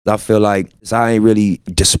I feel like I ain't really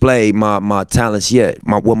displayed my talents yet,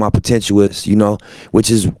 what my potential is, which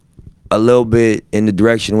is a little bit in the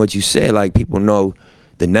direction of what you said. Like, people know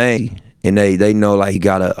the name, and they know, like,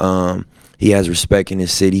 he has respect in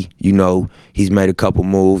his city. He's made a couple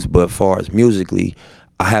moves, but as far as musically,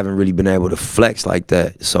 I haven't really been able to flex like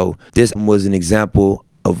that. So this was an example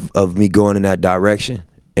of me going in that direction,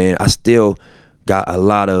 and I still got a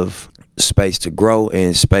lot of space to grow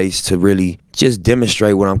and space to really just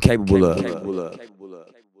demonstrate what I'm capable of.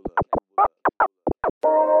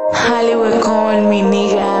 Hollywood calling me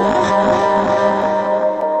nigga.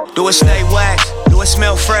 Do it stay wax? Do it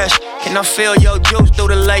smell fresh? Can I feel your juice through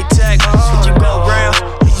the latex? Did you go round?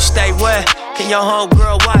 Did you stay wet? Can your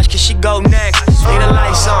homegirl watch? Can she go next? Leave the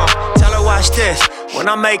lights on. Tell her watch this. When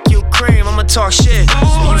I make you cream, I'ma talk shit. Do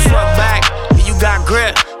you fuck back? Do you got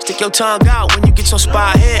grip? Stick your tongue out when you get your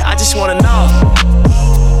spot hit. I just wanna know.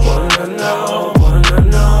 Wanna know, wanna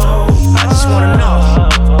know. I just wanna know.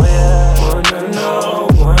 Wanna know,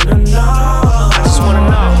 wanna know. I just wanna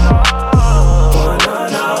know. Wanna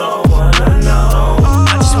know, wanna know.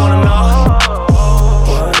 I just wanna know.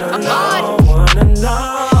 Wanna know, wanna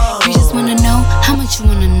know. You just wanna know how much you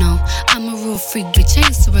wanna know. I'm a real freak, bitch. I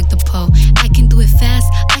used to work the pole. I can do it fast,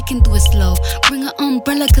 I can do it slow. Bring an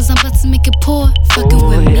umbrella, cause I'm about to make it pour. Fucking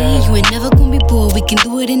with me, you ain't never gonna be bored. We can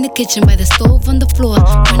do it in the kitchen, by the stove, on the floor.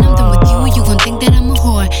 When I'm done with you, you gon' think that I'm a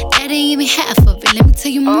whore. That ain't even half of it, let me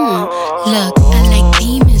tell you more. Look, I like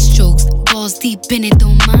demon strokes. Balls deep in it,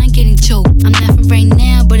 don't mind getting choked. I'm laughing right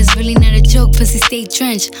now, but it's really not a joke. Pussy stay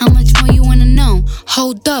drenched, how much more you wanna know?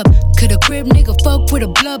 Hold up, could a crib nigga fuck with a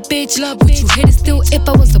blood bitch? Would you hit it still if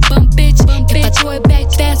I was a bump bitch? If I throw it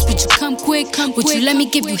back fast, would you come quick? Would you let me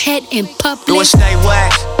give you head in public? Do it stay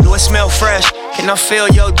wax? Do it smell fresh? Can I feel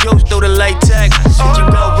your juice through the latex? Did you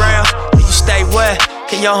go round? Did you stay wet?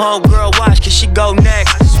 Can your homegirl watch? Can she go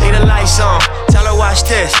next? Leave the lights on. Tell her watch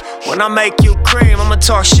this. When I make you cream, I'ma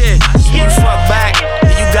talk shit. Do you fuck back? Do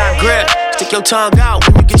you got grip? Stick your tongue out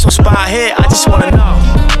when you get your spot hit. I just wanna know.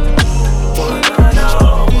 Wanna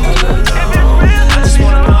know, wanna know. I just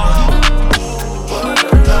wanna know. Wanna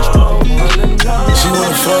know, wanna know. She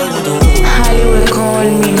wanna fuck with the woo. Hollywood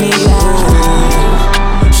calling me nigga.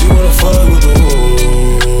 She wanna fuck with the woo.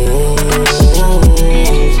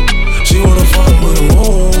 She wanna fuck with the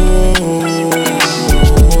woo.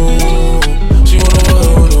 She wanna fuck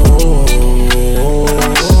with the woo.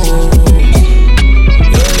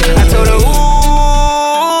 I told her, ooh,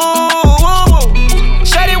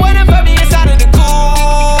 shawty waiting for me inside of the cool.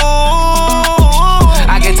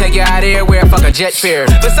 I can take you out everywhere, fuck a jet fare.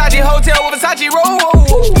 Versace hotel with Versace roll.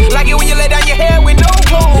 Like it when you lay down your hair with no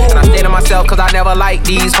clothes. And I stay to myself cause I never like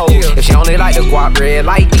these hoes. If she only like the guap red,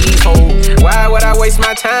 like these hoes. Why would I waste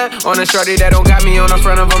my time on a shorty that don't got me on the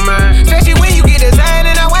front of her mind? Especially when you get designed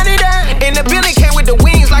and I want it down. And the building came with the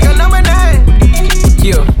wings like a number 9.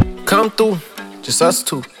 Yeah, come through, just us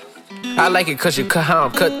two. I like it cause you cut how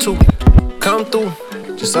I'm cut too. Come through,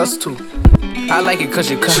 just us two. I like it cause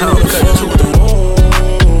you cut how I'm cut too.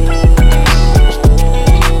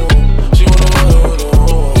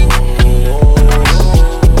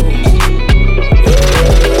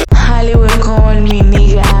 Hollywood calling me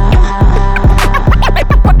nigga.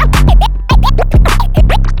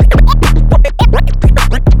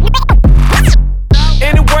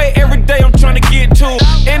 Anyway, every day I'm trying to get to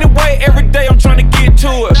it. Anyway, every day I'm trying to get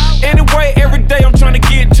to it. Anyway, every day I'm trying to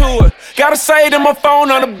get to it. Gotta say to my phone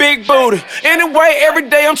on a big booty. Anyway, every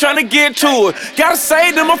day I'm trying to get to it. Gotta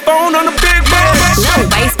say to my phone on a big booty. Little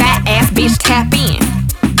waist, fat ass bitch, tap in.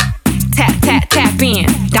 Tap, tap, tap in.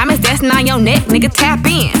 Diamonds dancing on your neck, nigga, tap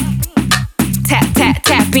in. Tap, tap,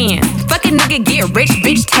 tap in. Fuck a nigga, get rich,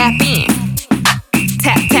 bitch, tap in.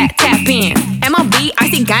 Tap, tap, tap in. MLB,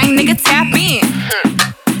 icy gang, nigga, tap in.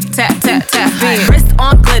 Tap, tap, tap in. Wrist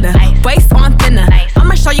on glitter, waist on thinner.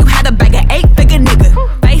 I'ma show you how to bag an 8-figure nigga.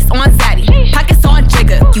 Face on zaddy, pockets on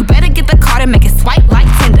jigger. You better get the card and make it swipe like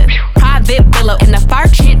Tinder. Private villa in the fire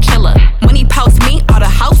chinchilla. When he posts me, all the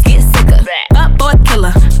house get sicker. Up boy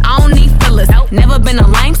killer, I don't need fillers. Never been a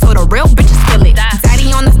lame, so the real bitches feel it.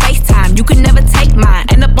 Daddy on the FaceTime, you can never take mine.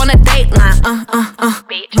 End up on a dateline,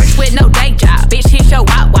 Rich with no day job, bitch hit your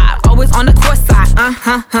wop. Always on the court side,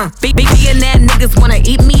 Big billionaire niggas wanna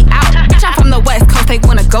eat me out. Bitch, I'm from the West Coast, they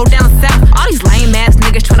wanna go down south. All these lame ass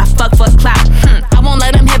niggas tryna fuck for clout. I won't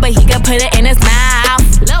let him hit, but he can put it in his mouth.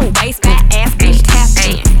 Low waist, fat ass bitch, tap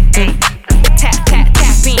in. Tap, tap,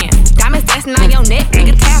 tap in. Diamonds dancing on your neck,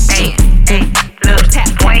 nigga, tap in. Tap, tap,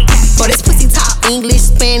 tap. For this pussy talk, English,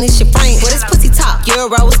 Spanish, and French. For this pussy talk,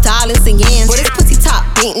 euros, dollars, and yens. For this pussy talk,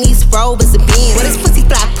 Bentleys, Rovers, and Benz. For this pussy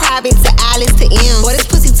fly private to Alice to M. For this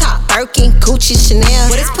pussy talk, Birkin, Gucci. Gucci, Chanel.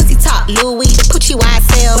 But this pussy talk Louis, the Gucci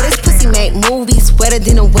YSL. But this pussy make movies wetter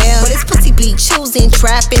than a whale. But this pussy be choosing,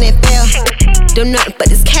 trapping and fail. Don't nothing but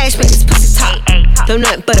this cash, man, this pussy talk. Don't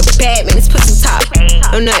nothing but a bad man, this pussy talk.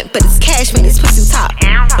 Don't nothing but this cash, man, this pussy talk.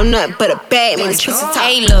 Don't nothing but a bad man, this pussy talk.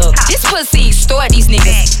 Hey, look, this pussy store these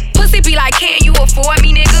niggas. Pussy be like, can you afford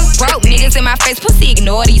me, nigga? Broke niggas in my face, pussy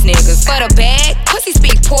ignore these niggas. For the bag, pussy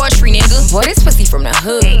speak poetry, nigga. Boy, this pussy from the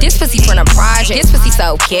hood. This pussy from the project. This pussy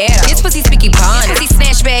so ghetto. This pussy speaking bond. This pussy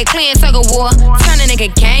snatch bag, playing tug of war. Turn a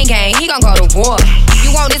nigga gang, he gon' go to war.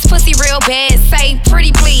 You want this pussy real bad? Say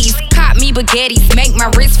pretty please. Cop me baguettes, make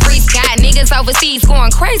my wrist freeze. Got niggas overseas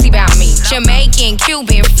going crazy about me. Jamaican,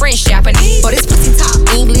 Cuban, French, Japanese. Boy, this pussy talk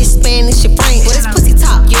English, Spanish, and French. Boy, this pussy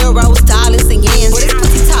talk euros, dollars, and yens. Boy, this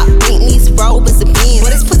pussy talk Bentleys, Rovers, and Benz. Boy,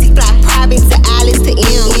 this pussy fly private to Alice to M.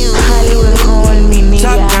 Hollywood call me nigga.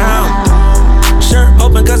 Top down, shirt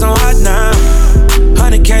open cause I'm hot now.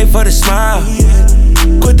 100K for the smile.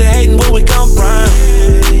 Quit the hating when we come round.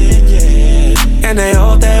 And they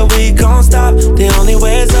hope that we gon' stop. The only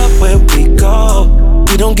way is up where we go.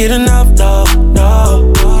 We don't get enough though,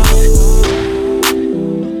 no.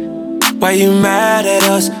 Why you mad at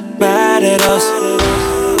us, mad at us?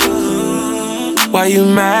 Why you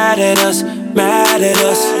mad at us, mad at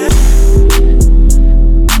us?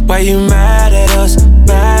 Why you mad at us,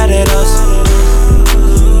 mad at us?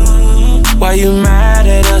 Why you mad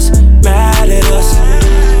at us, mad at us?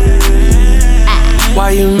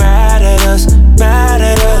 Why you mad at us, mad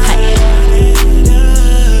at us?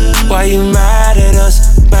 Why you mad at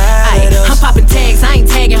us, mad at us? I'm popping tags, I ain't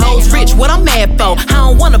tagging hoes. Rich, what I'm mad for? I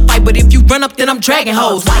don't wanna fight, but if you run up, then I'm dragging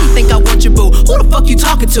hoes. Why you think I want your boo? Who the fuck you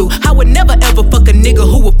talking to? I would never ever fuck a nigga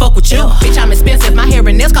who would fuck with you. Bitch, I'm expensive, my hair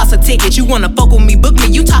and nails cost a ticket. You wanna fuck with me, book me.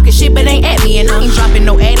 You talking shit, but ain't at me. And I ain't dropping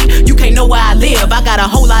no addy. You can't know where I live. I got a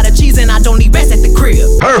whole lot of cheese and I don't need rest at the crib.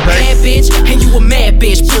 Perfect. Bad bitch, and you a mad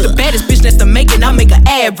bitch. Put the baddest bitch next to making, I'll make an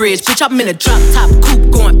average. Bitch, I'm in a drop top coupe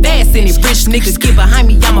going fast in it. Rich niggas get behind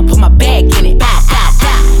me, I'ma put my bag in it.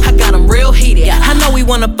 I got him real heated. I know he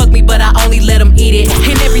wanna fuck me, but I only let him eat it.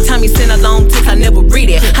 And every time he send a long text, I never read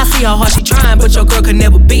it. I see how hard she trying, but your girl could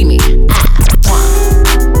never beat me.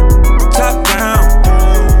 Top down,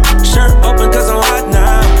 shirt open cause I'm hot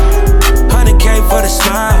now. 100K for the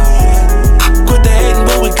smile. Quit the hating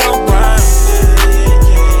when we come round.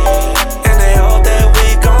 And they hope that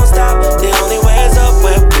we gon' stop. The only way is up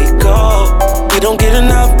where we go. We don't get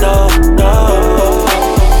enough though, no.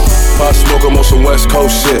 Pop Smoke, I'm on some West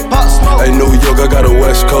Coast shit. Hey, New York, I got a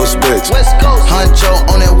West Coast bitch. West Coast, Huncho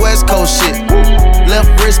on that West Coast shit. Left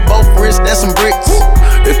wrist, both wrists, that's some bricks.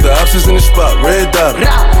 If the ops is in the spot, red dot.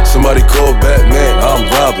 Somebody call Batman, I'm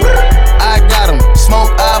robbing. I got him, smoke,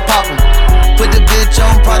 I pop him. Put the bitch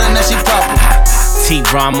on Prada, now she poppin'.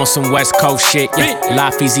 T-Rom on some West Coast shit, yeah.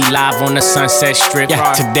 Life Easy live on the Sunset Strip,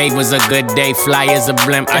 yeah. Today was a good day, fly as a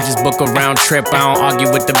blimp. I just book a round trip, I don't argue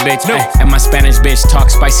with the bitch, And my Spanish bitch talk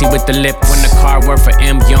spicy with the lip. When the car work for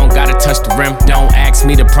M, you don't gotta touch the rim. Don't ask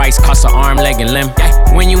me the price, cost an arm, leg, and limb.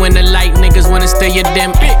 When you in the light, niggas wanna steal your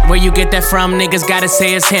dim. Where you get that from, niggas gotta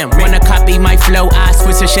say it's him. Wanna copy my flow, I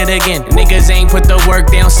switch the shit again. Niggas ain't put the work,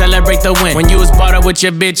 they don't celebrate the win. When you was bought up with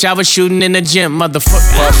your bitch, I was shooting in the gym,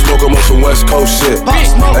 motherfucker. Pop Smoke, I'm on some West Coast shit.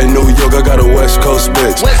 Hey, New York, I got a West Coast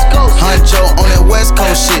bitch. West Coast, Huncho on that West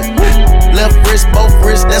Coast shit. Left wrist, both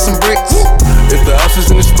wrists, that's some bricks. If the ops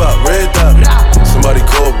is in the spot, red dot. Somebody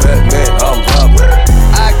call Batman, I'm robbing.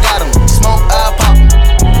 I got him, smoke, I pop him.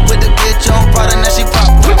 Put the bitch on Prada, now she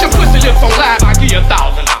poppin'. Put your pussy lips on live, I give you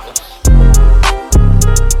 $1,000.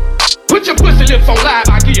 Put your pussy lips on live,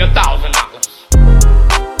 I give you $1,000.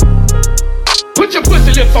 Put your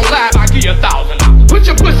pussy lips on live, I give you $1,000. Put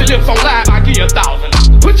your pussy lips on live, I give you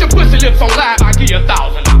 $1,000. Put your pussy lips on live, I give you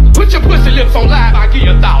 $1,000. Put your pussy lips on live, I give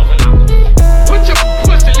you $1,000. Put your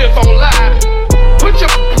pussy lips on live. Put your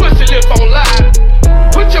pussy lips on live.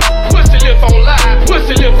 Put your pussy lips on live.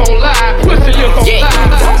 Pussy lips on live. Pussy lips on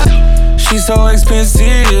live. She's so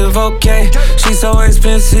expensive, okay. She's so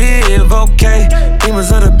expensive, okay.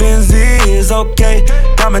 Demons of the Benzies, okay.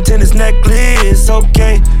 Diamond tennis necklace,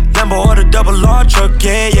 okay. Lambo or the double R truck,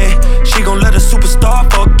 yeah, yeah. She gon' let a superstar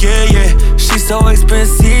fuck, yeah, yeah. She's so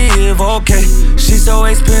expensive, okay. She's so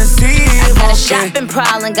expensive, okay. Got a shopping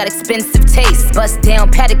problem, got expensive taste. Bust down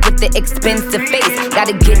paddock with the expensive face.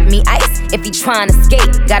 Gotta get me ice if he tryna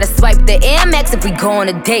skate. Gotta swipe the Air Max if we go on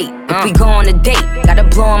a date. If we go on a date, gotta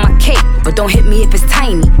blow on my cape. But don't hit me if it's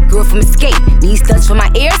tiny. Girl from Escape. Need studs for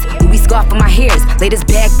my ears, Louis scarf for my hairs. Latest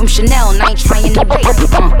bag from Chanel, and I ain't trying to wait.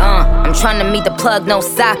 I'm trying to meet the plug, no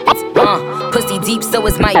sockets. Pussy deep, so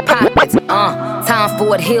is my pockets. Time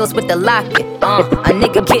Ford Hills with the locket. A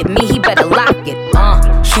nigga get me, he better lock it.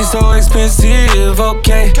 She's so expensive,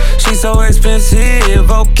 okay. She's so expensive,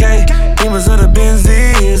 okay. Demons of the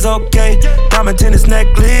Benzies, okay. Diamond tennis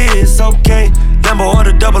necklace, okay. Lambo or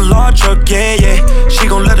the double R truck, yeah, yeah. She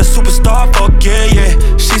gon' let a superstar fuck, yeah,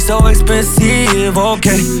 yeah. She's so expensive,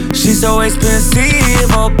 okay. She's so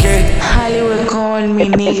expensive, okay. Hollywood calling me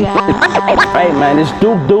nigga. Hey man, it's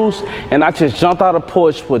Duke Deuce, and I just jumped out of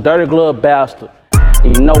Porsche with Dirty Glove Bastard.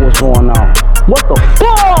 And you know what's going on. What the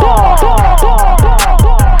fuck?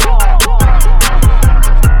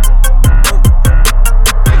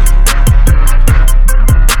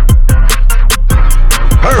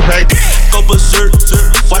 Perfect. Go berserk,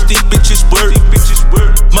 watch these bitches work.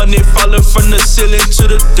 Money falling from the ceiling to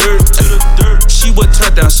the dirt. She would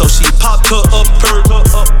turn down, so she popped her up her.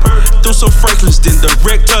 Threw some Franklins, then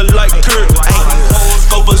direct her like Kurt.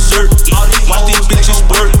 Go berserk, watch these bitches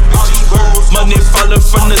work. Money falling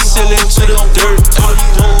from the ceiling to the dirt.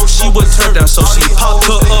 She would turn down, so she popped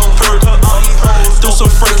her up her. Threw some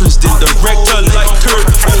Franklins, then direct her like Kurt.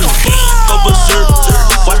 Go berserk,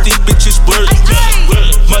 watch these bitches work.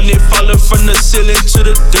 Money falling from the ceiling to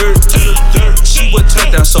the dirt. She would turn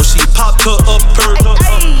down, so she popped her up her.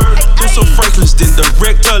 Threw some Franklins, then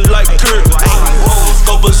direct her like Kurt.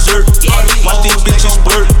 Go berserk, watch these bitches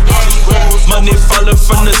work. Money falling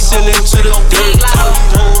from the ceiling to the dirt.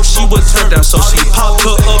 She would turn down, so she popped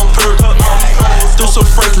her up her. Threw some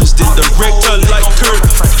Franklins, then direct her like Kurt.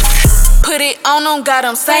 Put it on him, got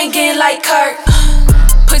him singing like Kurt.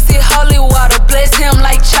 Pussy holy water, bless him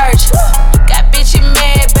like church. Got bitchy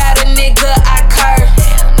mad about a nigga I curve.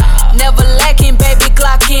 Never lacking, baby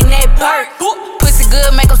Glock in that perk. Pussy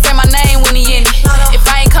good, make him say my name when he in it. If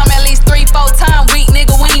I ain't come at least 3-4 times, weak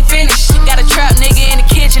nigga, we ain't finished. Got a trap nigga in the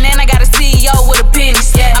kitchen, and I got a CEO with a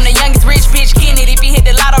business. I'm the youngest rich bitch getting it. If he hit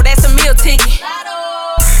the lotto, that's a meal ticket.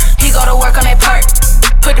 He go to work on that perk,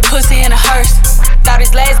 put the pussy in a hearse. Thought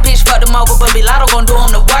his last bitch fucked him over, but Lotto gon' do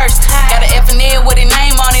him the worst. Got an F and N with a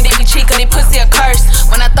name on it, if he cheat, cause they pussy a curse.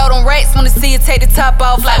 When I throw them racks, wanna see it take the top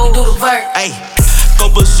off like we do the vert. Ayy, go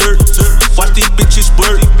berserk, watch these bitches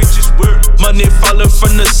work. Money falling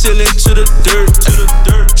from the ceiling to the dirt.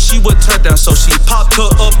 She would turn down, so she popped her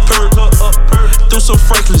up her. Threw some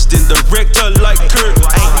Franklins, then direct her like Kurt.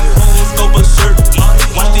 Ayy, go berserk,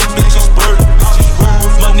 watch these bitches work.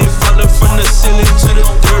 Money falling from the ceiling to the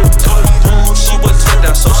dirt. She would turn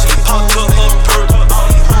down, so she popped her up her.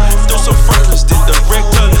 Threw some Franklins, then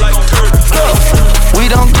direct her like Kurt. We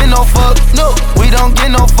don't get no fuck, no. We don't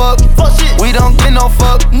get no fuck, fuck shit. We don't get no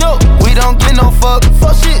fuck, no. We don't get no fuck,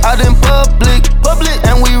 fuck shit. Out in public,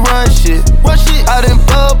 and we run shit. Out in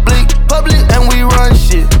public, and we run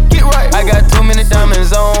shit. Get right. I got too many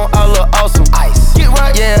diamonds on, I look awesome. Ice. Get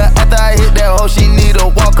right. Yeah, after I hit that hoe, she need a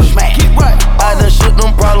walker. Smack. Get right. I done shook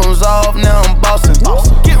them problems off, now I'm bossing.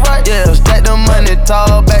 Get right. Yeah, stack the money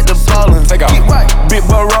tall, back to ballin'. Get right. Big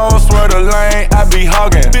boy roll, swear the lane, I be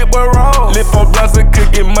hogging. Big boy roll, lip on blunts and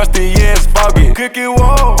cookie musty, yeah, it's foggy. Cookie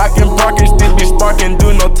wall, I can park and still be sparking,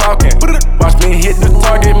 do no talking. Watch me hit the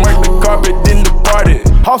target, mark the carpet, then depart it.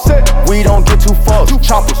 Offset, we don't get too fucked.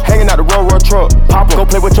 Choppers hanging out the road truck. Pop go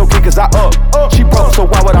play with your kid, cause I up. She broke, so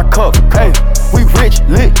why would I cuff? Hey, we rich,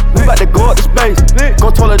 lit. We bout to go up to space.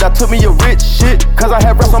 Go toilet, I took me a rich shit, cause I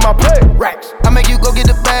have rest on my plate. Racks. I make you go get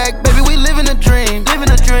the bag, baby, we living a dream.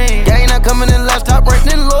 Gang not coming in last, top rank,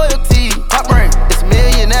 then loyalty. Top rank, it's a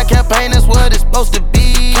millionaire campaign, that's what it's supposed to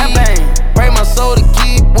be. Campaign, pray my soul to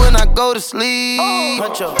keep when I go to sleep.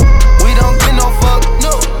 We don't get no fuck,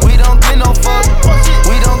 no. We don't get no fuck.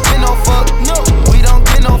 We don't get no fuck, no. We don't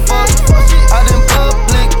get no fuck. Out in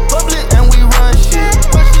public, and we run shit.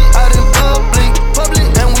 Out in public,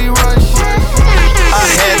 and we run shit. I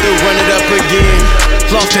had to run it up again.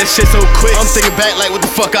 Lost that shit so quick. I'm thinking back like what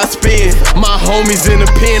the fuck I spend. My homies in the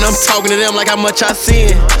pen, I'm talking to them like how much I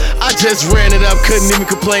sin. I just ran it up, couldn't even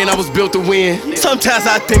complain, I was built to win. Sometimes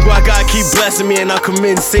I think why God keep blessing me and I'm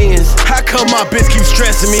committing sins. How come my bitch keep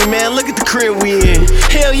stressing me, man? Look at the crib we in.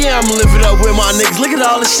 Hell yeah, I'ma live it up with my niggas. Look at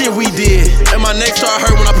all the shit we did. And my neck start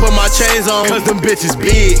hurt when I put my chains on, cause them bitches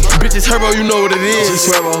big. Bitches Herbo, you know what it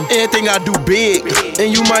is. Anything I do big.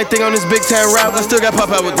 And you might think on this big time rap, I still got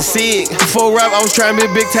pop out with the SIG. Before rap, I was trying to be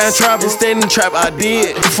a big time trapper. Stayed in the trap, I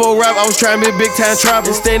did. Before rap, I was trying to be a big time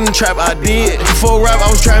trapper. Stayed in the trap, I did. Before rap, I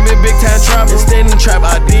was trying to be a big time trapper. Stayed in the trap,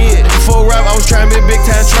 I did. Before rap, I was trying to be a big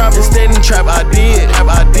time trapper. Stayed in the trap, I did. Trap,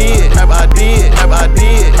 I did. Trap, I did. Trap, I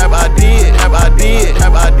did. Trap, I did. Trap, I did.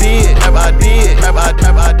 Trap, I did. Trap, I did. Trap,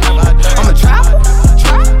 I did. I'm a trapper.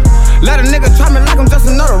 Let a nigga try me like I'm just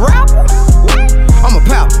another rapper. I'm a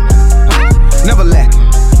pal, never lacking.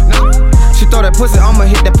 She throw that pussy, I'ma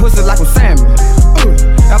hit that pussy like I'm Samuel.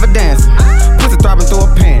 Ever dancing, pussy throbbing through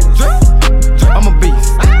a pan. I'm a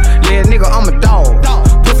beast.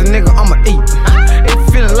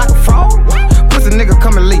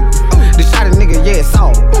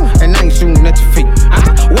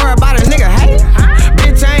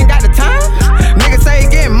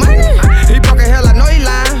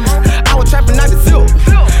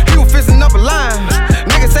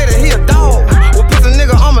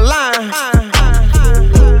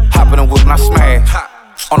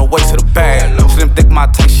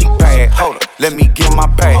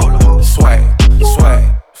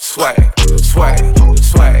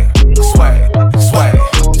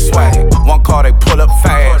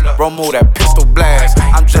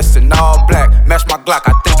 Glock,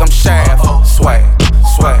 I think I'm Shaft. Swag,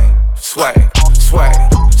 swag, swag, swag,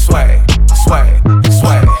 swag, swag,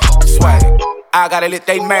 swag, swag. I gotta let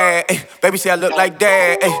they mad, ayy. Baby say I look like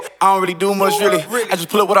dad, ayy. I don't really do much, really. I just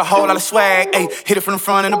pull up with a whole lot of swag, ayy. Hit it from the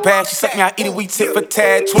front and the back. She suck me, I eat it, we tit for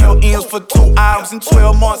tat. 12 M's for 2 hours and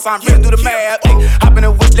 12 months. I'm ready to do the math, ayy. Hop in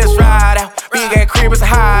the whip, let's ride out. Big ass crib, it's a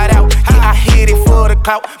hideout. Yeah, I hit it for the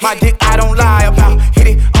clout. My dick, I don't lie about. Hit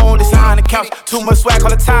it on the side of the couch. Too much swag, all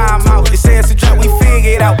the time out. It says to drop, we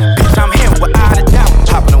figure it out. Bitch, I'm him without a doubt.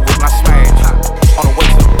 Hop in the whip, my smash. On the way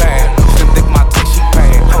to the bag. Slim thick, my taste, she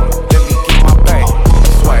bad. Hold up, let me get my bag.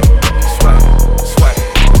 Swag, swag, swag,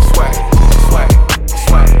 swag, swag,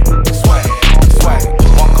 swag, swag, swag.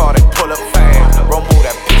 One car that pull up fast. Roll move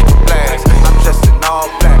that pistol blast. I'm just in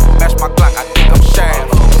all black. Match my Glock, I think I'm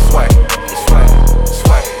Shaft. Swag, swag,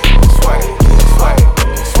 swag, swag, swag,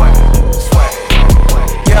 swag, swag.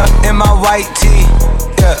 Yeah, in my white tee.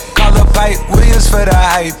 Yeah, call up Pipe Williams for the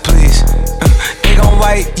hype, please. They gon'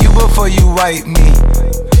 wipe you before you wipe me.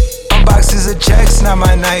 Boxes of checks, not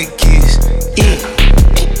my Nikes.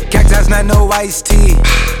 Cactus, not no iced tea.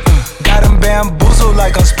 Got them bamboozled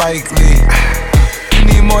like I'm Spike Lee. You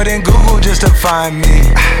need more than Google just to find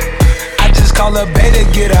me. I just call a beta,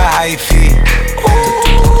 get a hyphy.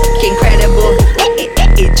 Incredible,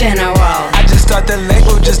 general. I just start the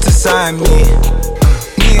label just to sign me.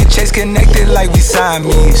 Me and Chase connected like we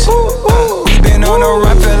Siamese. We been on a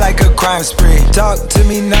run, feel like a crime spree. Talk to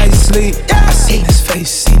me nicely. I seen his face,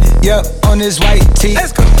 seen it. Yeah, on his white tee.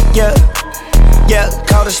 Let's go. Yeah, yeah.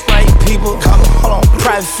 Call the Sprite people. Call him, hold on.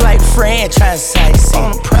 Private flight franchise sites.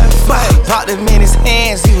 On a private flight. Popped him in his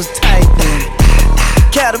hands, he was tight.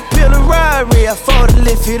 Caterpillar Rari, I fought to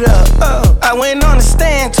lift it up. I went on the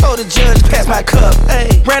stand, told the judge pass my cup.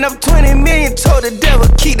 Ay. Ran up 20 million, told the devil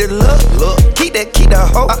keep the look. Keep the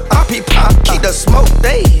hoe. Pop, keep the smoke.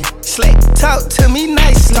 They slick. Talk to me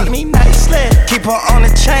nicely. Keep her on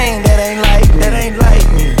the chain, that ain't like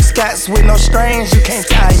me. Scots with no strings, you can't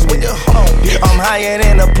tie me. I'm higher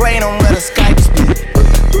than a plane, don't let a Skype speak.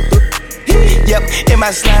 Yep, in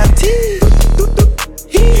my slime tee.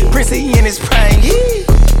 Princey in his prime,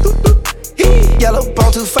 yellow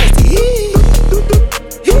bone too feisty,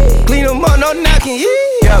 clean him up, no knocking,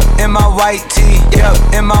 Yep, in my white tee, yep,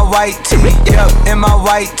 in my white tee, yep, in my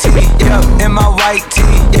white tee, yep, in my white tee,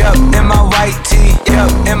 yep, in my white tee,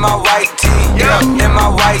 yep, in my white tee, yep, in my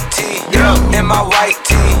white tee, yep, in my white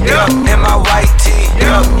tee, yep, in my white tee,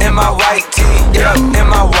 yep, in my white tee, yep, in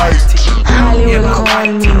my white tee. Hollywood call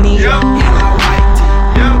me nigga.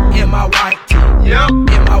 in my white tee,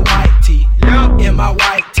 in my white tee, in my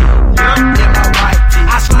white tee, in my white tee.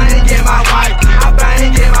 I slang in my white tee, I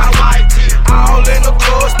bang in my white tee. All in the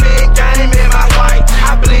club, spin game in my white tee.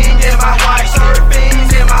 I bling in my white tee, serve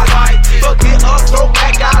beans in my white tee. Forget up, throw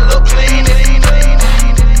back, I look clean.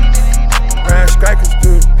 Ride strikers,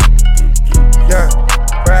 dude. Yeah,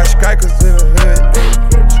 ride strikers in the hood.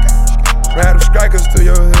 Ride the strikers to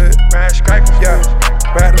your hood. Ride strikers, yeah.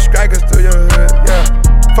 Ride the strikers to your hood, yeah.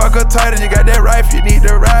 Fuck her tighter, you got that rifle, you need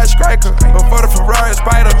to ride striker. Before the Ferrari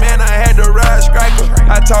Spider-Man, I had to ride striker.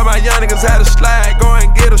 I taught my young niggas how to slide, go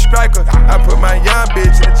and get a striker. I put my young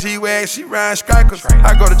bitch in the G-Wag, she ride strikers.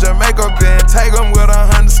 I go to Jamaica, then take them with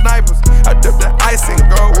 100 snipers. I dip the ice and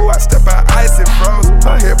go, ooh, I step out ice and froze.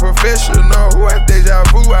 I'm here professional, ooh, I deja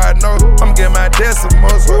vu, I know. I'm getting my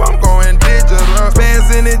decimals, ooh, I'm going digital. Bands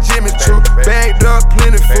in the Jimmy Choo, bagged up,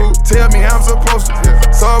 plenty food. Tell me how I'm supposed to feel.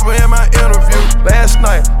 Sober in my interview, last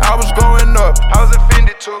night I was going up, I was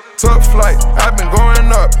offended too. Took flight, I've been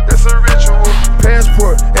going up, it's a ritual.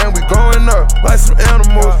 Passport, and we going up like some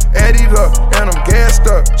animals. Add it up, and I'm gassed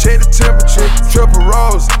up. Check the temperature, triple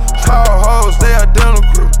rolls, tall hoes, they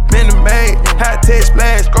identical. Minute made, high tech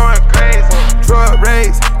splash, going crazy. Drug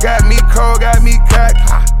raids, got me cold, got me cocky.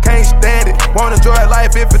 Can't stand it, wanna enjoy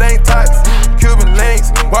life if it ain't toxic. Cuban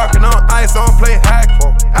links, walking on ice, on play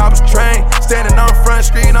hockey. I was trained, standing on front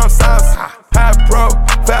street on Southside. High pro,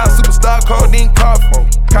 foul superstar, codeine coffee.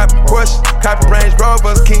 Copy Porsche, copy Range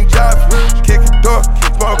Rovers, King Joffrey. Kick the door,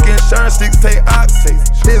 smoke insurance, sticks take oxy.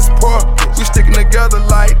 This poor, we sticking together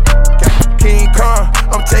like King Kong.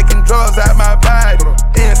 I'm taking drugs out my body.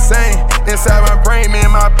 Insane, inside my brain, me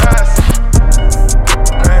and my past.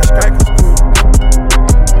 Ride strikers, dude.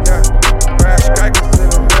 Yeah, ride strikers in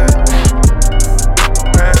the hood.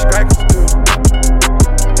 Ride strikers, dude.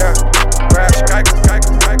 Yeah, ride strikers,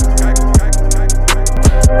 strikers.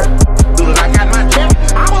 I got my check,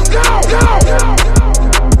 I was gone.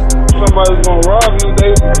 Somebody's gonna rob you,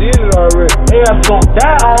 they did it already. They have gonna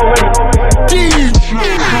die already. She's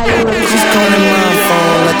calling my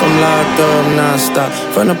phone like I'm locked up non-stop.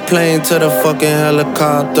 From the plane to the fucking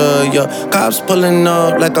helicopter, yeah. Cops pulling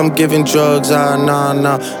up like I'm giving drugs,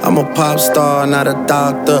 nah. I'm a pop star, not a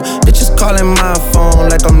doctor. Bitches calling my phone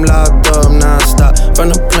like I'm locked up non-stop. From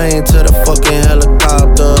the plane to the fucking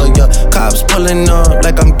helicopter, yeah. Cops pulling up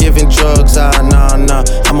like I'm giving drugs, nah.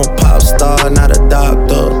 I'm a pop star, not a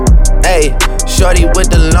doctor. Ayy, shorty with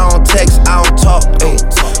the long text, I don't talk. Ayy,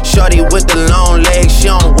 shorty with the long legs, she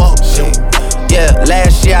don't walk. Yeah,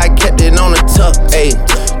 last year I kept it on the tuck. Ayy,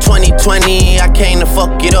 2020 I came to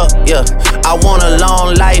fuck it up. Yeah, I want a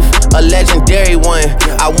long life, a legendary one.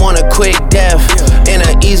 I want a quick death and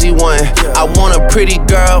an easy one. I want a pretty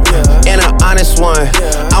girl and an honest one.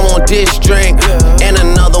 I want this drink and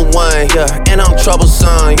another one. Yeah, and I'm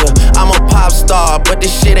troublesome. Yeah, I'm a pop star, but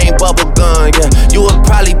this shit ain't bubblegum. Yeah, you would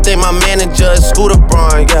probably think my manager is Scooter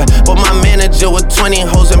Braun. Yeah, but my manager with 20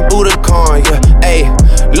 hoes and Budokan. Yeah, ayy,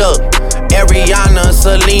 look. Ariana,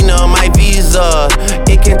 Selena, my visa.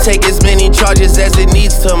 It can take as many charges as it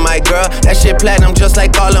needs to, my girl. That shit platinum just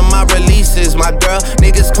like all of my releases, my girl.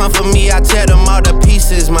 Niggas come for me, I tear them all to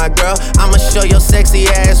pieces, my girl. I'ma show your sexy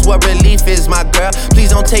ass what relief is, my girl.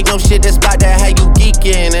 Please don't take no shit that's about to have you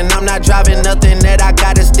geeking. And I'm not driving nothing that I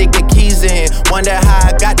gotta stick the keys in. Wonder how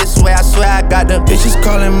I got this way, I swear I got the bitches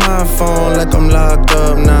calling my phone like I'm locked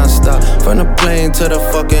up non-stop. From the plane to the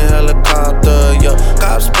fucking helicopter, yeah.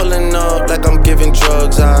 Cops pulling up like I'm giving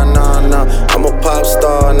drugs, nah. I'm a pop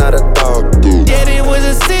star, not a dog. Yeah, it was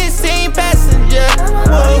a 16 passenger.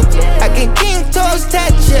 Whoa, I can King Toes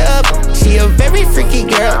touch her up. She a very freaky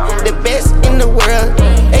girl, the best in the world.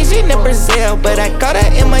 Asian in Brazil, but I caught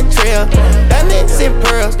her in my trail. Diamonds and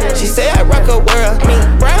pearls, she say I rock a world. Me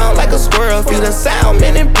brown like a squirrel, feel the sound,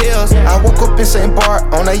 men and pills. I woke up in St. Bart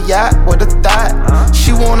on a yacht with a thought.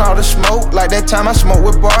 She want all the smoke like that time I smoked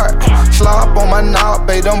with Bart. Slop on my knob,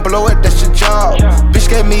 babe, don't blow it, that's your job. Bitch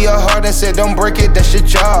gave me a heart and said don't break it, that's your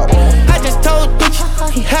job. I just told bitch,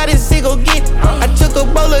 he hot as he gon' get. I took a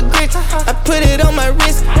bowl of grits, I put it on my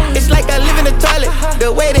wrist. It's like I live in the toilet,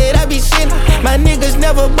 the way that I be shitting. My niggas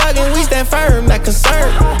never bugging, we stand firm, not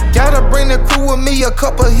concerned. Gotta bring the crew with me, a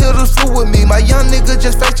couple hitters flew with me. My young nigga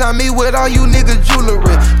just FaceTime me with all you niggas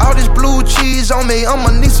jewelry. All this blue cheese on me,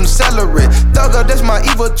 I'ma need some celery. Thugger, that's my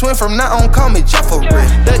evil twin, from now on call me Jeffrey.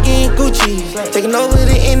 Thuggin' Gucci, taking over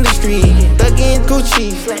the industry. Thuggin'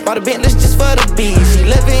 Gucci, bought a Bentley just for the beat. She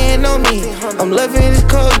loving on me, I'm loving this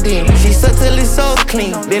codeine. She sucked till it's so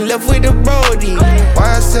clean, then left with the Brody.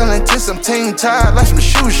 Why I selling till some team tied like some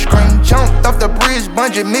shoestring. Jumped off the bridge,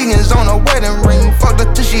 bunch of millions on a wedding ring. Fucked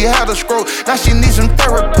her till she had a stroke, now she needs some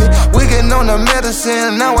therapy. We getting on the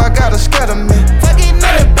medicine, now I gotta scatter me. Fucking in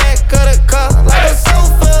the back of the car, like a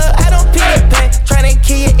sofa. I don't pee the pack, tryna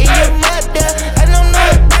kill you in your mother. I don't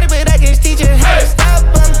know about it, but I can teach you how to stop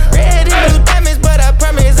them. Red and blue diamonds, but I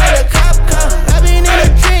promise I'm a cop car. I've been in the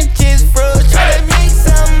trenches, froze, tryna make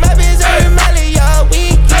some. I've been serving Molly all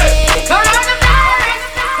weekend. Coronavirus,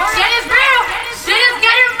 shit is real, shit is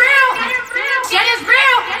getting real, shit is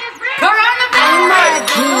real. Coronavirus,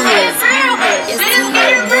 shit is real, shit is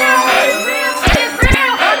getting real, shit is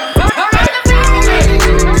real. Coronavirus,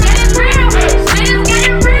 shit is real, shit is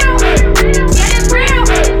getting real, shit is real.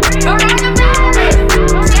 Coronavirus,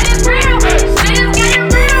 shit is real, shit is getting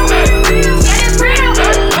real, shit is real.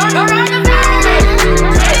 Coronavirus,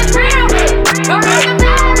 shit is real,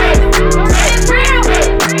 coronavirus, shit is real,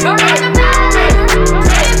 coronavirus,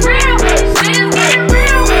 shit is real, shit is getting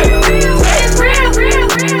real, shit is real.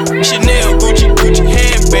 Chanel, Gucci,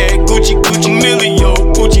 handbag, Gucci, Emilio,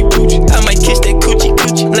 Gucci. I might kiss that Gucci.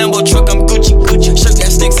 Lambo truck, I'm Gucci. Shirt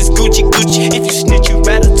got sticks, it's Gucci. If you snitch, you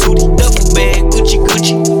ratatouille. Duffel bag, Gucci.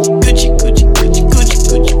 Everything Gucci. Everything Gucci.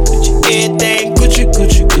 Everything Gucci.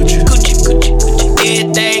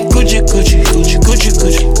 Everything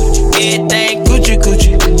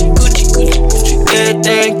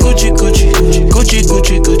Gucci.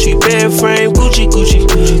 Bed frame, Gucci.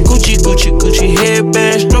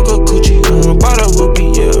 Headband, stroke of Gucci. Bought a ruby,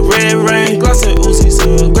 yeah. Red rain, gloss and Uzi.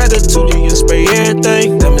 Gratitude, you spray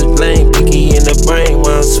everything. Diamonds blank, picky in the brain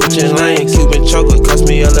while I'm switching lanes. Cuban chocolate cost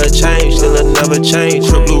me a little change, still I never change.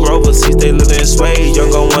 True blue rover seats, they live in suede.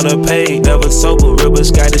 Young gon' wanna pay, never sober. River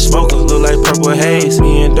sky, the smokers look like purple haze.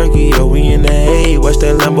 Me and Durkee, yo, we in the hay. Watch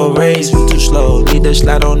that Lambo race, we too slow. Need the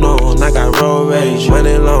slide on, I got road rage.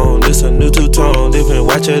 Running long, this a new two-tone. Different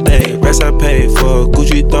watch a day. Rest I pay for a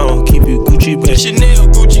Gucci thong. Keep you Gucci back. Chanel,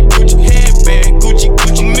 Gucci. Handbag, Gucci.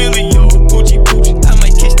 Emilio, Gucci. I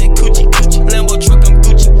might kiss that Gucci. Lambo truck, I'm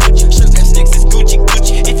Gucci. Shirt got sticks, it's Gucci.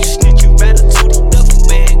 If you snitch, you ratatouille. Duffel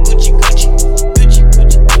bag, Gucci.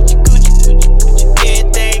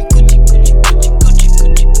 Everything Gucci.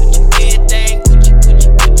 Everything Gucci.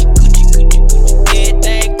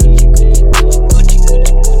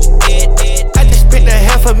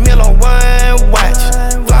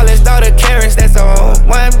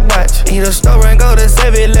 store and go to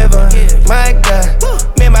 7-Eleven. My God,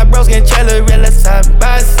 me and my bros can Chalorella side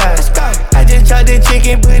by side. I just chopped the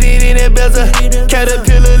chicken, put it in a bezel.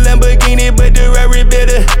 Caterpillar Lamborghini, but the Rari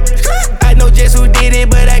better. I know just who did it,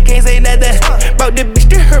 but I can't say nothing. Bought the bitch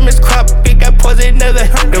the Hermes crop, it got poison another.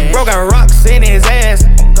 The bro got rocks in his ass.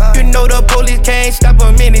 You know the police can't stop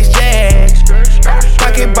him in his jazz.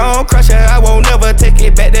 Pocket bone crusher, I won't never take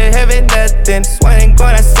it back to heaven. Nothing, so I ain't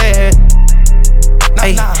gonna say it.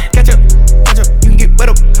 Hey, catch up, you can get wet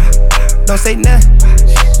up. Don't say nothing.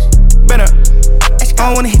 Better, I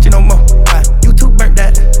don't wanna hit you no more. You too burnt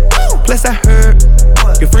that. Plus I heard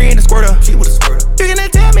your friend a squirter. She was a squirter. You gonna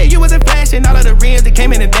tell me you wasn't flashing all of the rims that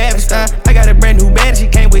came in the Davis style. I got a brand new bed, she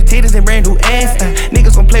came with titties and brand new ass.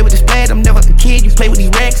 Niggas gon' play with the splash, I'm never a kid, you play with these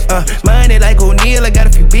racks. Money like O'Neal, I got a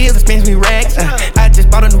few bills, that spends me racks. I just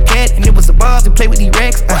bought a new cat and it was a boss to play with these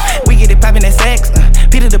racks. We get it poppin' at sacks.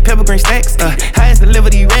 Peter the pepper green stacks. Highest deliver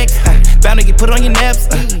these racks. Bound to get put on your naps.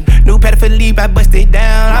 New pattern for Lee, I bust it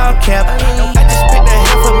down, all cap. I just spent a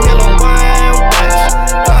half a mil on one watch.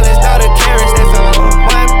 Tallest out of carrots, that's on one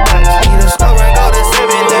watch. Need a store and go to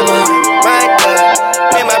 7-Eleven. My God,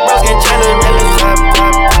 me and my bros can Chalorella top.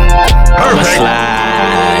 I'ma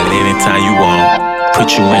slide anytime you want.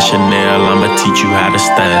 Put you in Chanel, I'ma teach you how to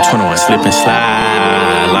stand. 21, slip and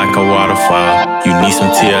slide like a waterfall. You need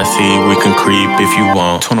some TLC, we can creep if you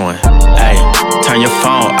want. 21, hey, turn your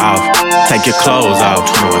phone off, take your clothes off.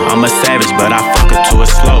 21, I'm a savage, but I fuck her to a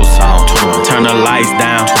slow song. 21, turn the lights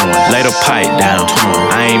down. 21, lay the pipe down. 21,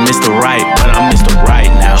 I ain't Mr. Right, but I'm Mr. Right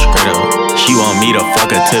now. Straight up, she want me to fuck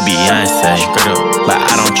her to Beyonce. Straight up, but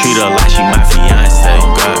I don't treat her like she my fiance.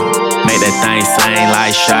 God, make that thing sing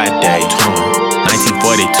like Sade. 21,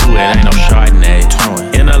 1942, it ain't no Chardonnay.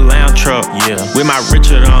 21, in a lounge truck, yeah, with my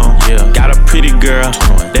Richard on, yeah. Got a pretty girl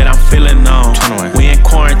 21, that I'm feeling on. 21, we in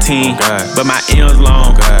quarantine, but my M's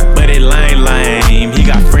long, but it lame. He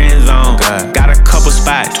got friends on, got a couple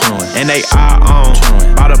spots, 21, and they all on.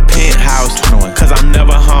 21, bought a penthouse, 21, cause I'm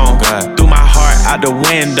never home. Threw my heart out the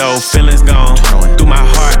window, feelings gone. 21, threw my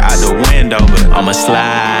heart out the window, but I'ma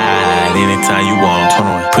slide anytime you want.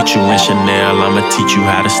 21, put you in Chanel, I'ma teach you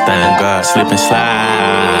how to stand. Slip and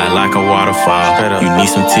slide like a waterfall. You need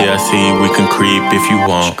some TLC, we can creep if you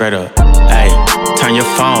want. Straight up, hey, turn your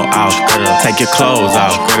phone off. Take your clothes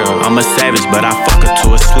off. I'm a savage, but I fuck her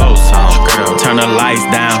to a slow song. Turn the lights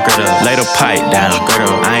down, lay the pipe down.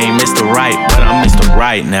 I ain't Mr. Right, but I'm Mr.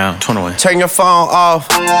 Right now. 21. Turn your phone off,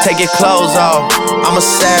 take your clothes off. I'm a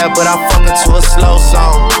sad, but I fuck her to a slow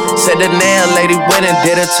song. Said the nail lady went and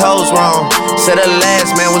did her toes wrong. Said the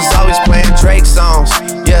last man was always playing Drake songs.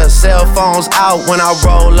 Yeah, cell phones out when I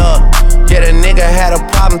roll up. Yeah, the nigga had a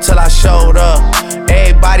problem till I showed up.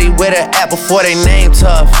 Everybody with an app before they name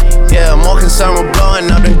tough. Yeah, more concerned with blowing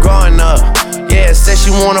up than growing up. Yeah, said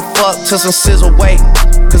she wanna fuck till some scissor wait.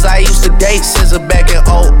 Cause I used to date scissor back in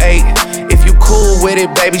 08. If you cool with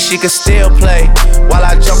it, baby, she can still play. While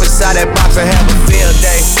I jump inside that box and have a field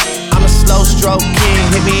day. I'm a slow stroke king,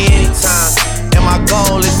 hit me anytime. And my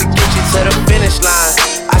goal is to get you to the finish line.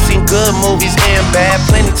 I seen good movies and bad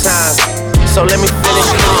plenty times. So let me finish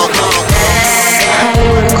it.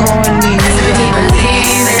 Hollywood calling me. Let's make me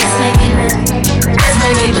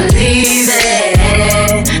believe it.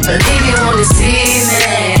 Believe you wanna see me.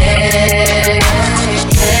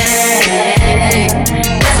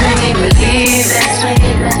 Let's make me believe it.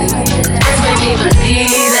 Let's make me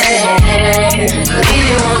believe it. Believe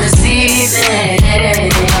you wanna see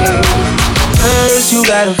me. First you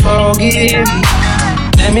gotta forgive me.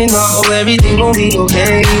 Let me know everything gon' be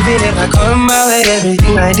okay. Even if I come out like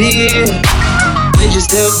everything I did, would you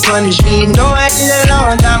still punish me? No, I did it a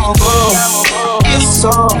long time ago. If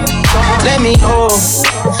so, let me know.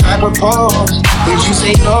 If I propose, would you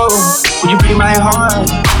say no? Would you break my heart?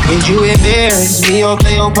 Would you embarrass me or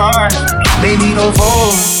play your part? Baby, don't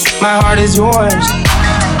fold. My heart is yours.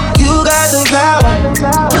 You got the power,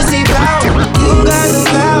 pussy power. You got the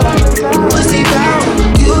power, pussy power.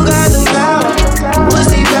 You got the power,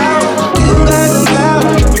 pussy power. You got the power,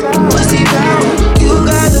 pussy power. You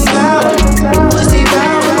got the power, pussy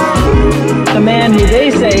power. The man who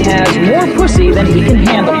they say has more pussy than he can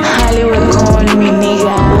handle. Hollywood calling me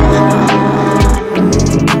nigga.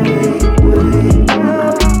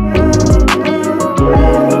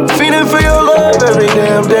 Feeding for your love every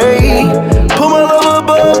damn day. Put my love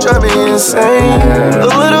above, drive me insane. A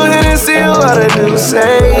little Hennessy, a lot of do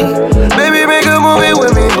say. Baby, make a movie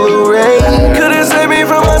with me, Blu-ray. Could've saved me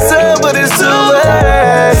from myself, but it's too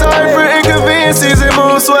late. Sorry for inconveniences and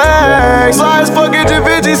mood swag. Flies fucking Da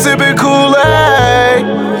Vinci, sipping Kool-Aid.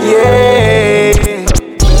 Yeah.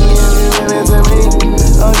 Give it to me,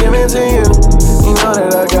 I'll give it to you. You know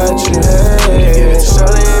that I got you. Hey.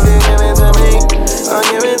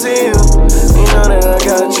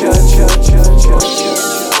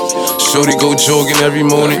 Shorty go jogging every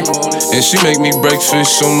morning, and she make me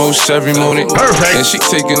breakfast almost every morning. Perfect. And she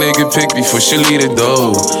take a nigga pic before she leave the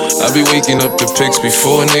door. I be waking up the pics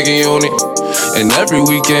before a nigga on it. And every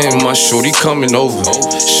weekend my shorty coming over.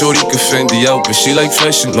 Shorty can Fendi out, but she like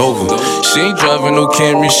flashing over. She ain't driving no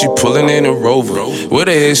Camry, she pulling in a Rover. With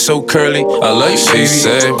her hair so curly, I like she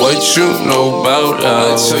said, what you know about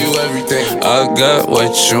us? I tell you everything. I got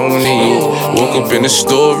what you need. Woke up in the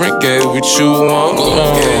store and get what you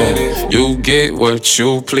want. You get what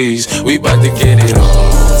you please. We bout to get it on.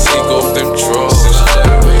 Take off them drawers.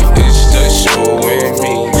 It's just you and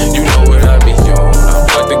me. You know what I be on. I'm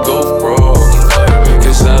about to go raw.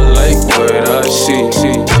 Cause I like what I see.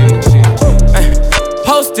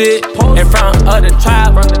 Posted in front of the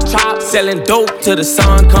tribe, selling dope till the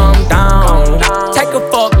sun come down. Take a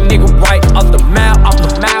fuck nigga right off the map.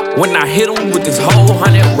 When I hit him with this whole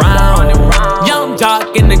 100 round. Young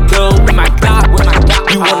jock in the club with my Glock.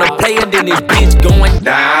 You wanna play and then this bitch going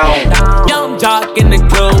down. Young jock in the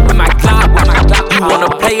club with my Glock. You wanna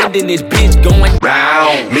play and then this bitch going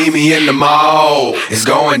down. Meet me in the mall, it's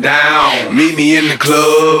going down. Meet me in the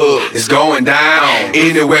club, it's going down.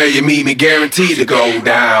 Anywhere you meet me, guaranteed to go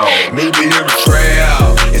down. Meet me in the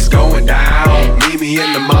trail, it's going down. Meet me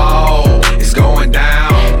in the mall, it's going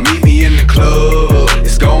down. Meet me in the club,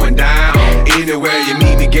 it's going down. Anywhere you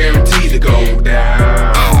meet me, guaranteed to go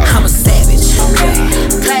down. I'm a savage,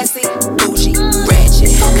 classy, bougie,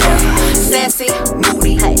 ratchet, sassy,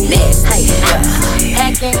 moody, nasty,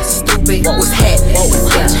 hacking, stupid. What was happening?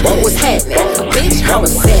 What was happening? Bitch, I'm a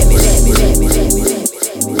savage.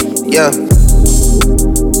 Yeah,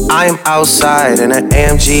 I am outside in an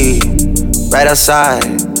AMG, right outside,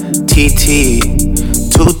 TT.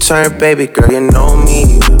 Two-turn baby girl, you know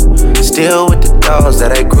me. Still with the dogs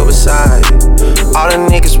that I grew beside. All the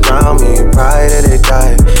niggas round me, right till they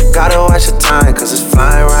die. Gotta watch the time, cause it's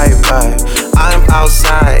flying right by. I'm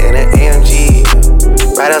outside in an AMG,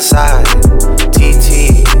 right outside,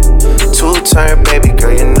 TT. Two-turn baby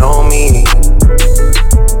girl, you know me.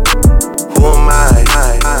 Who am I?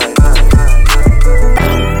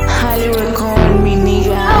 Hollywood call me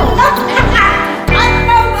nigga.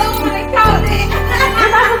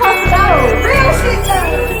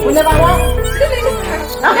 Whenever I want.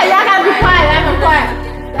 Okay, y'all gotta be quiet.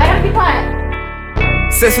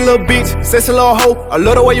 Sexy little bitch, sexy little hoe. I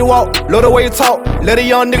love the way you walk, love the way you talk. Let a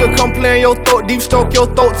young nigga come play in your throat, deep stroke your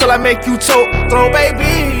throat till I make you choke. Throw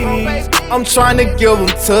babies, I'm trying to give them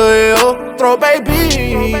to you. Throw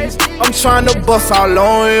babies, I'm trying to bust all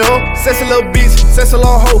on you. Sexy little bitch, sexy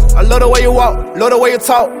little hoe. I love the way you walk, love the way you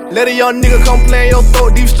talk. Let a young nigga come play in your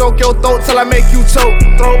throat, deep stroke your throat till I make you choke.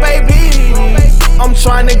 Throw babies, I'm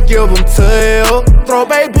trying to give them to you. Throw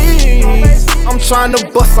babies, I'm trying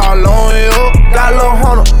to bust all on you. Got a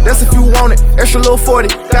little 100, that's if you want it. Extra little 40,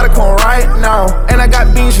 gotta come right now. And I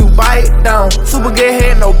got beans, you bite down. Super good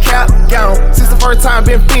head, no cap gown. Since the first time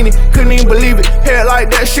been fiending, couldn't even believe it. Head like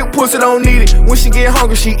that, shit pussy don't need it. When she get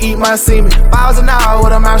hungry, she eat my semen. 5 an hour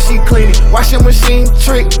with her mouth, she clean it. Washing machine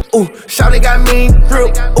trick, ooh. Shawty got mean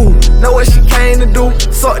grip, ooh. Know what she came to do.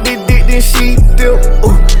 Suck this dick, then she dip,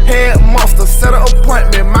 ooh. Head monster, set an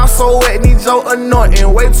appointment. Mouth so wet, need your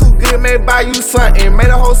anointing. Way too good, may buy you something. Made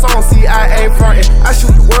a whole song, CIA frontin'. I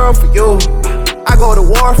shoot the world for you, I go to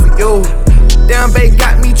war for you. Damn, babe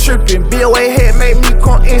got me trippin'. BOA head made me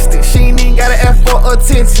come instant. She ain't even gotta ask for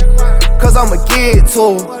attention, cause I'ma give it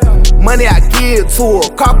to her. Money I give to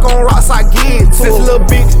her. Cock on rocks I give to her. Sexy little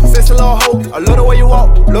bitch, sexy little hoe. I love the way you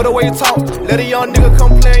walk, love the way you talk. Let a young nigga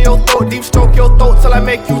come play in your throat, deep stroke your throat till I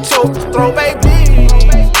make you choke. Throw baby,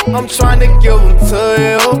 I'm trying to give them to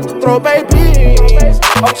you. Throw baby,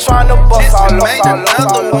 I'm trying to bust all up.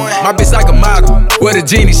 My bitch like a model, with a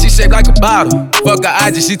genie, she shaped like a bottle. Fuck her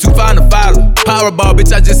IG, she too fine to follow. Powerball,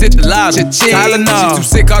 bitch, I just hit the lotto. Tylenol, she too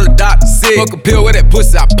sick, call the doctor sick. Fuck a pill with that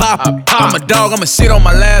pussy, I pop it. I'm a dog, I'ma shit on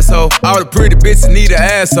my last hoe. All the pretty bitches need an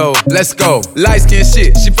asshole. Let's go, light skin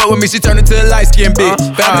shit. She fuck with me, she turn into a light skin bitch.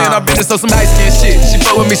 Family and I been to so some light skin shit. She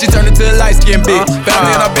fuck with me, she turn into a light skin bitch.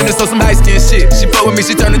 Family and I been to so some light skin shit. She fuck with me,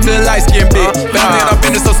 she turn into a light skin bitch. Family and I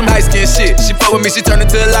been to so some light skin shit. She fuck with me, she turn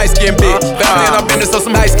into a light skin bitch. Family and I been to so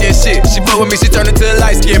some light skin shit. She fuck with me, she turn into a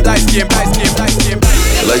light skin, light skin, light skin, light skin.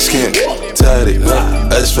 Light skin, tatted,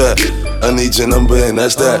 that's fat. I need your number and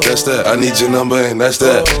that's that, that's that. I need your number and that's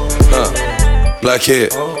that. Black hair,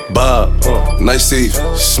 bob, nice teeth,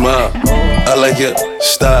 smile. I like it,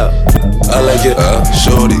 style. I like it,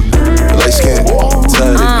 shorty. Light skin,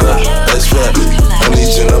 tatted, that's fat. I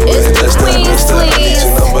need your number and that's that, that's that. I need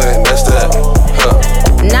your number and that's that.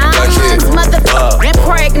 9 months, motherfucking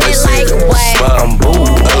pregnant like what?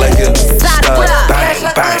 I like it, style.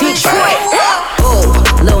 Detroit.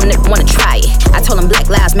 Little nigga wanna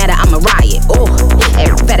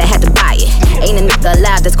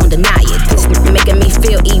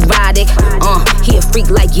freak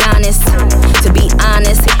like Giannis. To be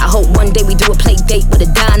honest, I hope one day we do a play date with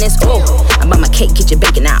Adonis. Oh, I buy my cake, get your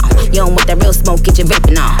bacon out. You don't want that real smoke, get your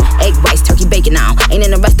vaping on. Egg whites, turkey bacon on. Ain't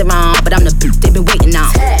in a restaurant, but I'm the beef they been waiting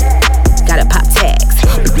on. Gotta pop tags,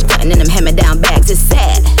 putting in them hammer-down bags. It's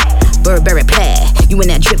sad. Burberry plaid, you in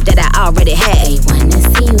that drip that I already had. They wanna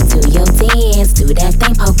see you do your dance, do that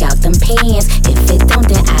thing, poke out them pants. If it don't,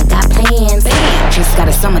 then I got plans. Bam, just got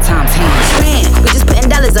a summertime tan. Man, we just putting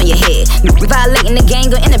dollars on your head. We violating the gang,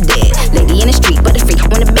 gon' end up dead. Lady in the street, but the freak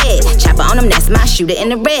on the bed. Chopper on them, that's my shooter in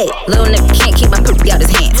the red. Little nigga can't keep my poopy out his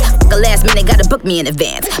hands. The last minute gotta book me in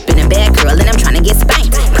advance. Been a bad girl and I'm tryna get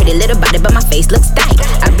spanked. Pretty little body, but my face looks stank.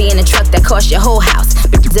 I be in a truck that cost your whole house.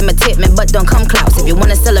 Bitches imitate me, but don't come close. If you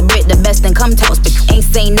wanna celebrate the best, then come toast. But ain't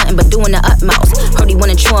saying nothing but doing the utmost. Heard he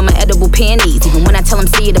wanna chew on my edible panties. Even when I tell him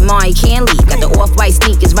see you tomorrow, he can't leave. Got the off-white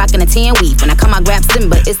sneakers, rockin' a tan weave. When I come, I grab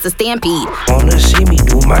Simba, it's the stampede. Wanna see me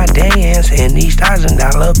do my dance in these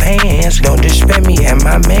 $1,000 pants. Don't disrespect me and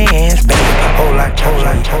my mans, baby. Hold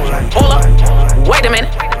up. Wait a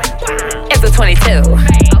minute. It's a 22.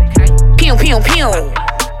 Pew, pew, pew.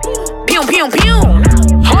 Pew, pew, pew.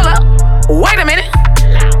 Hold up. Wait a minute.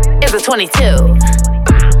 It's a 22.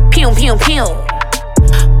 Pew, pew, pew.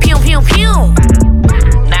 Pew, pew, pew.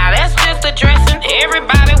 Now that's just a dressing.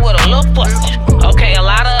 Everybody with a little pussy. Okay, a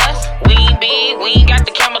lot of us, we ain't big. We ain't got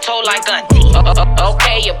the camel toe like auntie.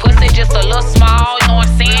 Okay, your pussy just a little small, you know what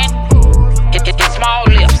I'm saying? It's small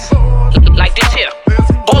lips. Like this here.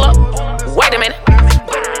 Hold up. Wait a minute.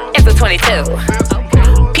 It's a 22.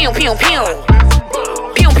 Pew, pew, pew.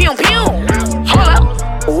 Pew, pew, pew. Hold up.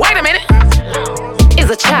 Wait a minute. It's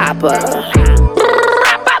a chopper.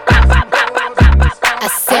 I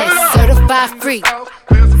said certified freak,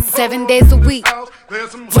 7 days a week.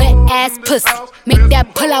 Wet ass pussy, make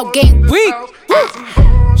that pull out game weak.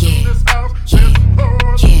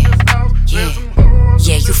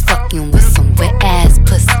 Yeah, you fucking with some wet ass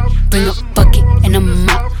pussy. Bring a bucket and a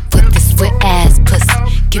mop for this wet ass pussy.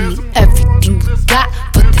 Give me everything you got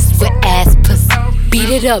for this wet ass pussy. Beat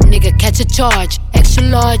it up, nigga, catch a charge. Extra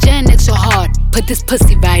large and extra hard. Put this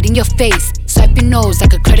pussy right in your face. Swipe your nose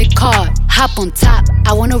like a credit card. Hop on top,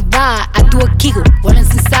 I wanna ride. I do a giggle, what is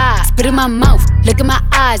inside? Spit in my mouth, look in my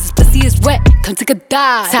eyes. This pussy is wet, come take a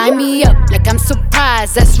dive. Tie me up like I'm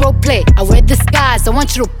surprised, that's roleplay. I wear disguise, I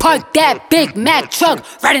want you to park that Big Mac truck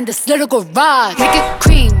right in this little garage. Make it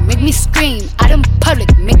cream, make me scream. Out in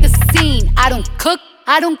public, make a scene. I don't cook,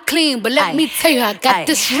 I don't clean, but let me tell you, I got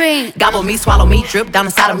this ring. Gobble me, swallow me, drip down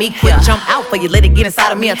inside of me. Quick jump out for you, let it get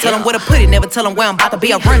inside of me. I tell them where to put it, never tell them where I'm about to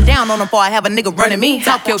be. I run down on them before I have a nigga running me.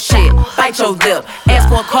 Talk your shit, bite your lip. Ask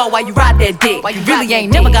for a call while you ride that dick. You really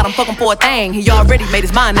ain't never got him fucking for a thing. He already made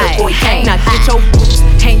his mind up before he came. Now get your boots,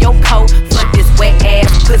 hang your coat, fuck this wet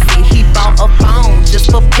ass pussy. He bought a phone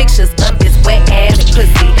just for pictures of this wet ass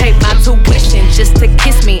pussy. Pay my tuition just to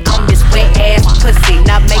kiss me on this wet ass pussy.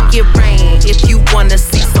 Now make it rain if you wanna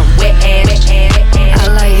see some wet ass. I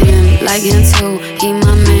like him too. He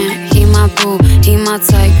my man, he my boo, he my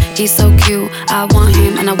type. He's so cute. I want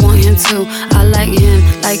him and I want him too. I like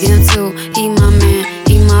him too. He my man,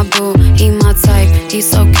 he my boo, he my type. He's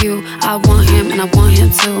so cute. I want him and I want him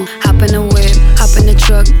too. Hop in the whip, hop in the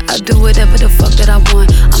truck. I do whatever the fuck that I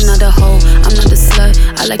want. I'm not a hoe, I'm not a slut.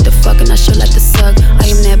 I like to fuck and I sure like to suck. I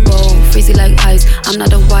am that bold, freezy like ice. I'm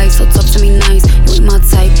not a wife, so talk to me nice. You ain't my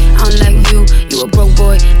type, I don't like you. You a broke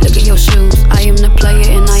boy, look at your shoes. I am the player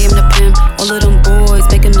and I am the pimp. All of them boys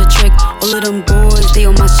making the trick. All of them boys, they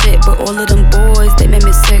on my shit. But all of them boys, they make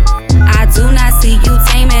me sick. I do not see you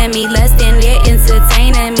taming me, less than they're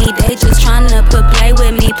entertaining me. They just tryna play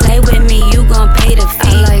with me, you gon' pay the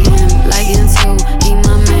fee. I like him too. He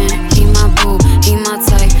my man, he my boo, he my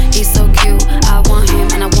type. He's so cute. I want him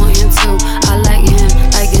and I want him too. I like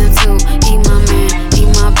him too. He my man, he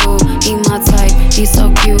my boo, he my type. He's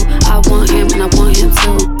so cute. I want him and I want him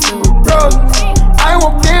too. I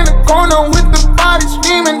walked in the corner with the body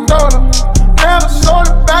screaming daughter. Never saw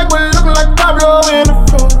the back, but looking like Pablo in the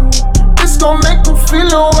photo. This gon' make them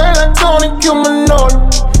feel away like Tony Cumanolo.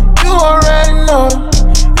 You already know them,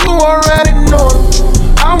 you already know them.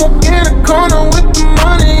 I walk in the corner with the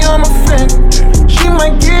money on my finger. She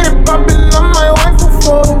might get it poppin', I might wife her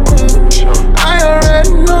for the win. I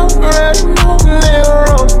already know, nigga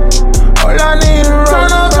roll. All I need is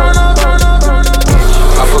turn up.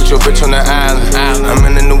 I put your bitch on the island. I'm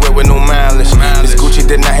in the new whip with no mileage. This Gucci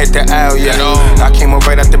did not hit the aisle yet. I came up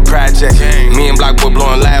right out the project. Me and Block Boy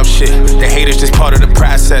blowing loud shit. The haters just part of the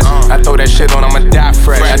process. I throw that shit on, I'ma die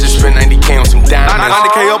fresh. I just spent 90K on some diamonds.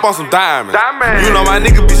 90K up on some diamonds. You know my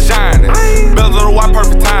nigga be shining. Bells on the white,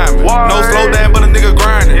 perfect timing. No slow down, but a nigga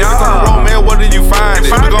grinding. Every time I roll, man, what do you find?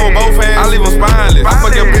 Shoot the goal both hands. I leave him spineless. I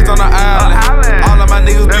fuck your bitch on the island. All of my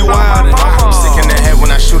niggas be wildin'. I'm sick in the head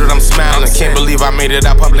when I shoot it, I'm smiling. Can't believe I made it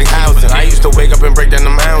out public housing. I used to wake up and break down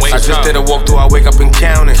the mountains. I just did a walkthrough, I wake up and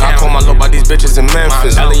count it. I call my love by these bitches in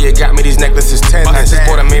Memphis. Elliot got me these necklaces 10. I just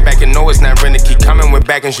bought a Maybach and know it's not rented. Keep coming with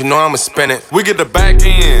back and you know I'ma spin it. We get the back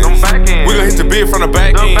end. We gon' hit the bid from the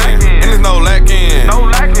back end. And there's no lacking.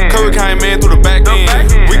 Cause we came in through the back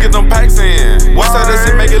end. We get them packs in. What's up that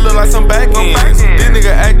shit make it look like some back ends? These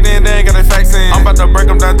niggas acting, they ain't got their facts in. I'm about to break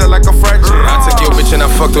them down there like a fraction. I took your bitch and I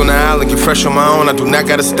fucked on the island. Get fresh on my own, I do not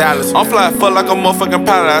got a stylist. I'm fly fuck like a motherfucking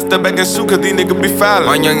pilot. I step back and shoot cause these niggas be fouling.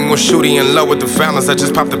 My youngin' was shooty in love with the violence. I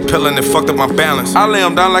just popped a pill and it fucked up my balance. I lay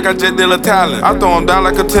him down like I just did a talent. I throw him down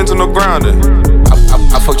like intentional grounded.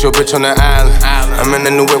 I fucked your bitch on the island. I'm in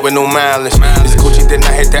the new whip with no mileage. This Gucci did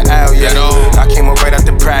not hit the L yet. I came up right out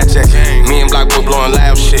the project. Me and Blockwood blowing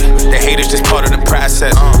loud shit. The haters just part of the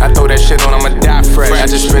process. I throw that shit on, I'ma die fresh. I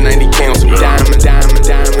just spent 90K on some diamond.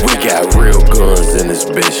 We got real guns in this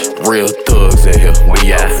bitch. Real thugs in here.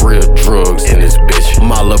 We got real drugs in this bitch.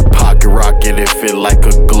 My little pocket rocket, it fit like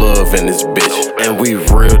a glove in this bitch. And we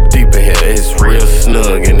real deep in here. It's real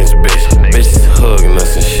snug in this bitch. Bitches hugging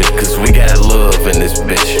us and shit. Cause we got love in this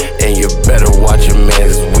bitch. And you better watch your man,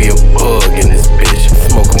 cause we a bug in this bitch.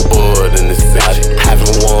 Smoking bud in this bitch.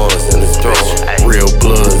 Having ones in this bitch. Real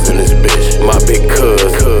bloods in this bitch. My big cuz.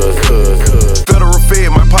 Federal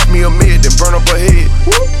Fed might pop me a mid, then burn up her head.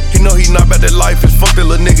 He know he not about that life, it's fuck that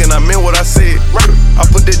little nigga, and I meant what I said. I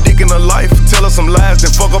put that dick in her life, tell her some lies,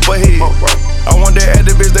 then fuck up her head. I want that at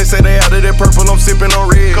the bitch, they say they out of that purple, I'm sipping on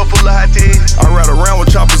red. Couple of hot tea. I ride around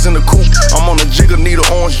with choppers in the coupe. I'm on a jigger, need a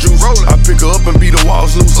orange juice. I pick her up and beat the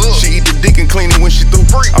walls loose. She eat the dick and clean it when she through.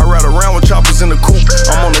 I ride around with choppers in the coupe.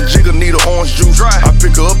 I'm on a jigger, need a orange juice. I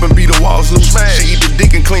pick her up and beat the walls loose. She eat the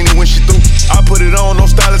dick and clean it when she through. I put it on, no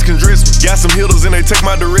stylist can dress me. Got some hitters and they take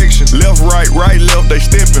my direction. Left, right, left, they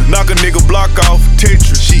steppin'. Knock a nigga block off,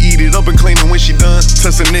 Tetris. She eat it up and clean it when she done.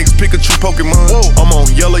 Touch the next Pikachu Pokemon. I'm on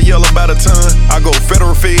yellow by the ton. I go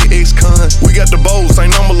Federal Fed, ex-con. We got the bowls,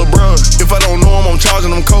 ain't I'm a LeBron. If I don't know him, I'm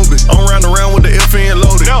charging them Kobe. I'm round around with the FN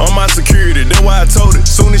loaded. On my security, that's why I told it.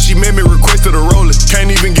 Soon as she met me, requested a roll it.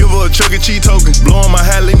 Can't even give her a Chuck E. Cheese token. Blowing my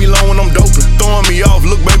hat, leave me alone when I'm doping. Throwing me off,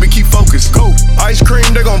 look baby, keep focused. Go. Ice cream,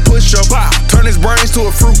 they gon' push up. Turn his brains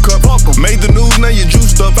to a fruit cup. Made the news, now you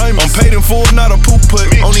juiced up. I'm paid in full, not a poop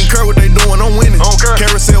putt. Don't even care what they doing, I'm winning.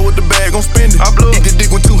 Carousel with the bag, I'm spending. Eat the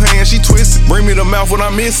dick with two hands, she twisted. Bring me the mouth when I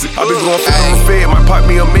miss it. I been going Federal Fed, might pop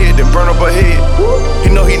me a mid, then burn up her head. He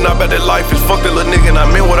know he not about that life, it's fuck that little nigga, and I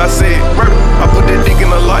meant what I said. I put that dick in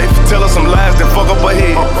her life, tell her some lies, then fuck up her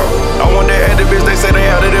head. I want that at the bitch, they say they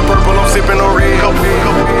out of that purple, I'm sipping on red.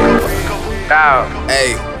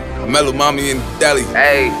 Hey, Mellow Mommy in Delhi.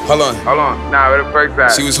 Hey, hold on. Nah, where the perks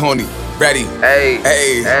at? She was horny. Ready. Hey.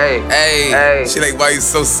 She like, why you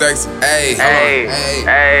so sexy? Hey.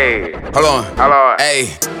 Hold on.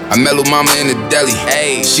 Hey. I met Lil Mama in the deli.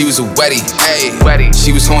 Hey. She was a wetty. Hey.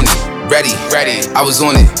 She was horny. Ready. I was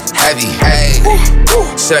on it. Heavy. Hey.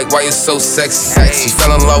 She like, why you so sexy? She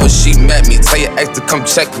fell in love when she met me. Tell your ex to come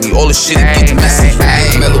check me. All the shit get messy.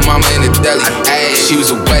 I met Lil Mama in the deli. She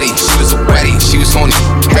was a wetty. She was horny.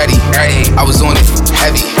 Ready. I was on it.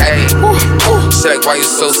 Heavy. She like, why you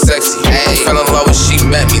so sexy? Fell in love when she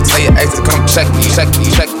met me. Tell your ex to come check me.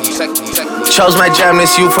 Chose my jam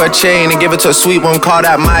this you for a chain and give it to a sweet one, call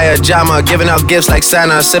that Maya Jama. Giving out gifts like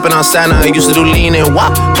Santa, sipping on Santa. Used to do lean and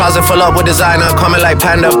wop. Closet full up with designer, coming like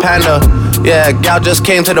Panda. Yeah, gal just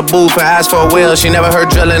came to the booth and asked for a wheel. She never heard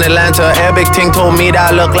drill in Atlanta. Arabic ting told me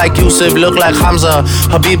that I look like Yusuf, look like Hamza.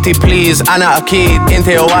 Habibti please, Ana Akid,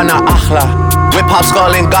 Inte Oana Akhla. Whip hop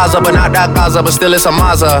skull in Gaza, but not that Gaza, but still it's a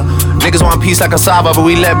Maza. Niggas want peace like a Saba, but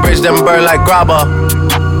we let bridge them burn like grabba.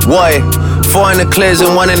 Boy, 4 in the clears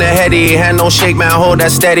and 1 in the heady. Hand don't shake, man, hold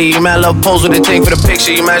that steady. You man love pose with the ting for the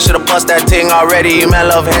picture. You man should've bust that ting already. You man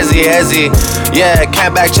love hezzy. Yeah,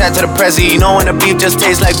 can't back chat to the prezi. You know when the beef just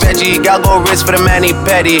tastes like veggie. Gal go rich for the mani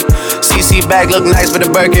petty. CC bag look nice, but the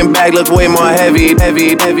Birkin bag look way more heavy.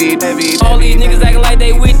 All these niggas acting like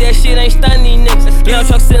they with that shit, ain't stunning these niggas. Young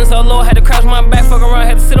truck sitting so low, had to crouch my back, fuck around,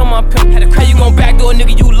 had to sit on my pimp. How you gon' backdoor a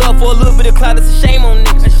nigga you love for a little bit of clout? It's a shame on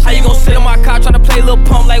niggas. How you gon' sit on my car, try to play a little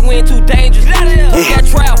pump like we ain't too dangerous? He got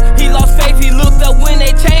trial, he lost faith, he looked up when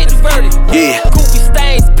they changed the verdict. Goofy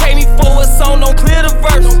stains, pay me for a song, don't clear the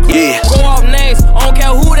verse. Go off names, I don't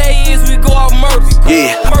care who they is, we go off murder.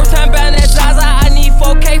 First time buying that Zaza, I need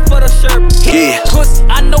 4K for the shirt. Pussy,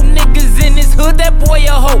 I know niggas in this hood, that boy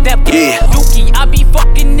a hoe. That boy Dookie, I be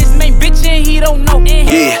fucking this main bitch and he don't know.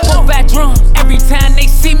 Pull back drums, every time they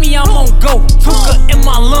see me, I'm on go. Tuka in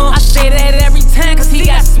my lungs, I say that every time cause he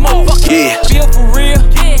got smoke. Feel for real,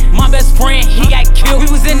 my best friend,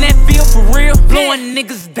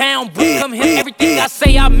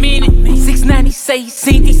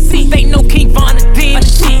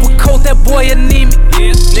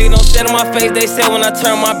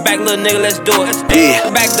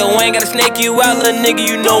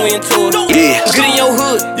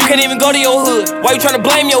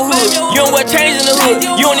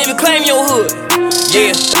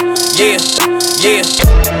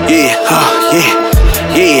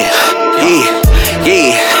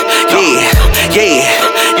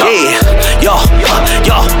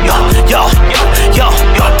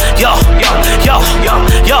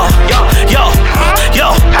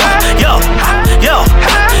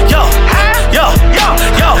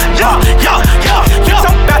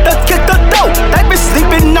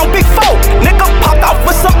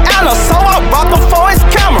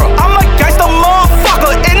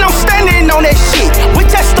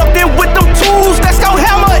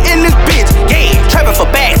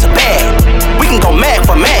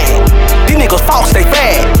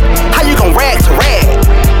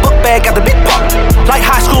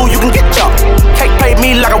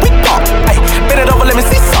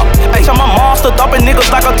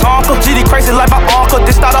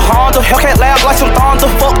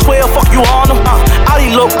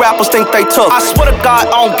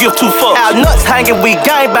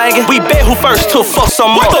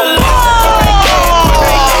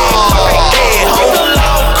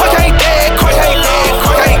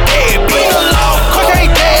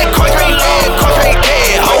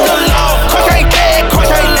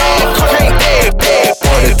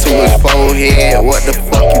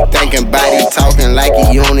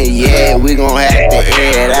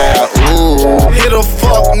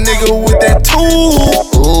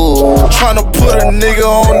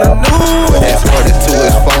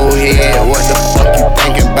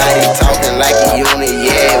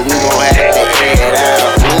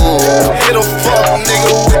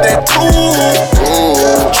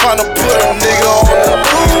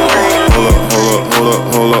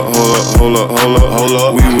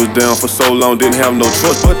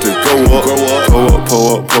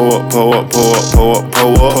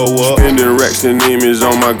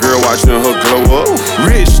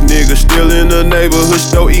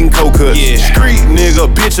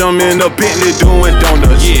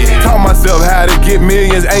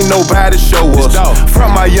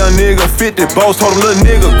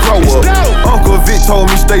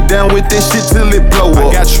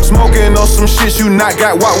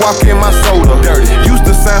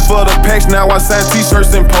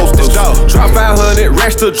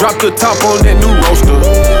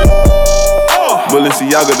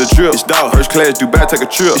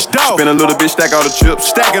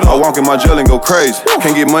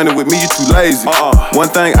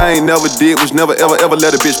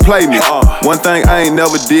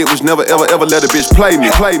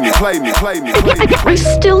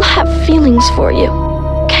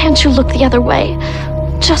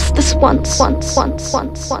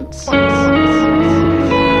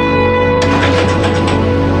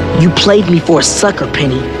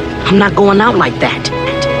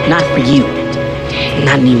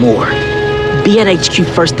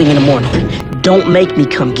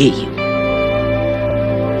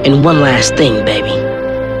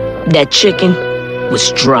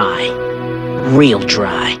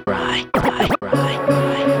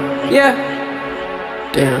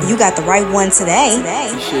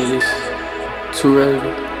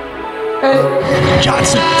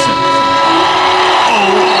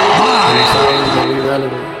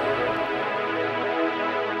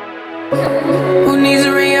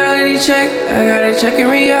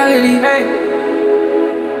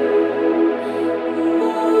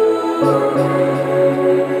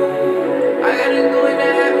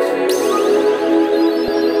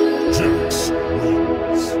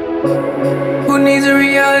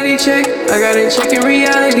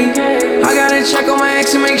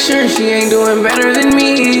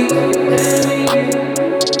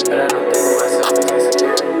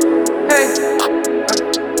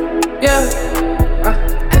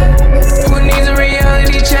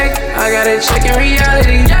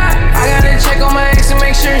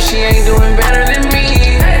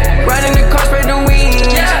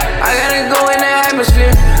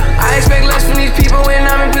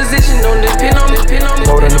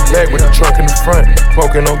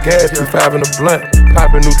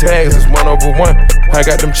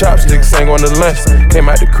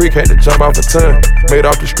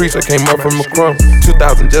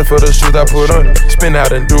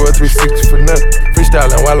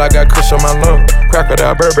 freestyling while I got kush on my lung.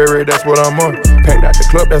 Crocodile Burberry, that's what I'm on. Packed out the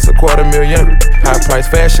club, that's $250,000. High price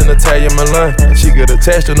fashion, Italian Milan. She get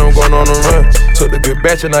attached and I'm going on a run. Took the good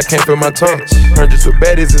batch and I can't feel my tongue. Hundreds of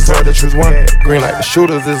baddies, it's hard to choose one. Green like the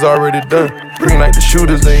shooters, it's already done. Green like the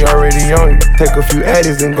shooters, they already on you. Take a few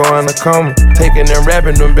addies and go in a coma. Taking and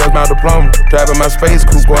rapping, them bells my diploma. Driving my space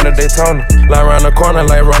coupe, going to Daytona. Lie around the corner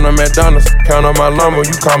like Ronald McDonald's. Count on my lumber,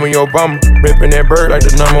 you call me Obama. Ripping that bird like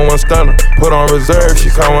the #1 stunner. Put on reserve, she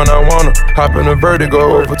call when I want her. Hop in the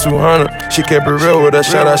Vertigo over 200. She kept it real with her,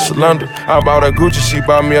 shout out Shalonda. I bought her Gucci, she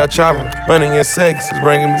bought me a chopper. Money and sex is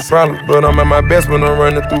bringing me problems, but I'm at my best when I'm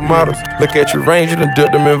running through models. Look at your range, you done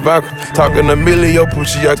dipped them in vodka. Talking to Emilio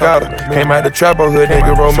Pucci, I got her. Came out the trap hood,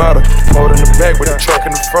 nigga, role model. Hold in the back with the truck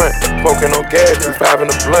in the front. Smoking on gas, 3-5 in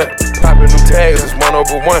the blunt. Popping new tags, it's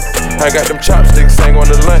 1/1. I got them chopsticks, sang on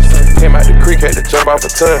the lunch. Came out the creek, had to jump off a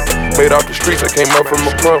ton. Made off the streets, I came up from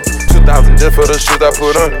a pump. 2,000 just for the shoes I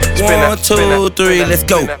put on. 1, 2, 3, let's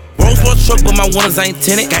go. Rolls Royce truck, but my winners ain't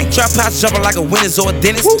tinted. Trap house jumping like a winner's or a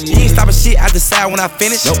dentist. He ain't stopping shit, I decide when I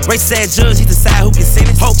finish. Race sad judge, he decide who can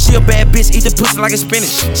sentence. Hope she a bad bitch, eat the pussy like a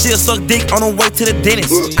spinach. She'll suck dick on her way to the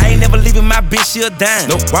dentist. I ain't never leaving my bitch, she a dime.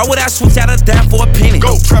 Why would I switch out a dime for a penny?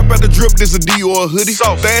 Go trap at the drip, this a D or a hoodie.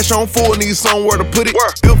 Stash on 4, need somewhere to put it.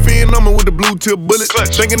 Still number with the blue tip bullet.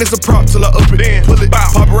 Thinking it's a prop till I up it. Pull it.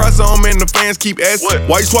 Paparazzi on me and the fans keep asking.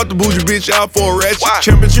 Why you swap the bougie bitch out for a ratchet?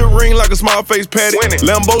 Championship ring like a small face patty.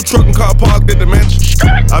 Lambo truck and car parked at the mansion.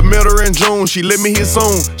 I met her in June, she let me hit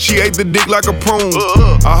soon. She ate the dick like a prune.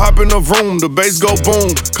 I hop in the room, the bass go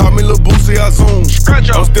boom. Call me Lil Boosie, I zoom.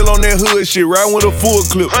 I'm still on that hood shit, riding with a full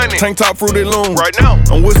clip. Tank top fruity loom. Right now,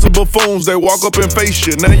 I'm with some buffoons, they walk up and face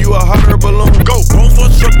shit. Now you a hot air balloon. Go. Rolls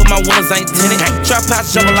Royce truck, but my winners ain't tinted. Trap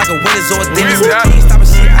house jumping like a winner's or a dentist. He ain't stopping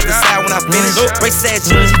shit, I decide when I finish. Race sad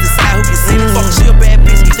judge, he decide who can send it. Fuck, she a bad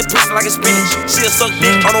bitch, eat the pussy like a spinach. She'll suck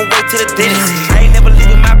dick on her way to the dentist. I ain't never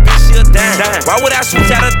leaving my bitch, she a dime. Why would I switch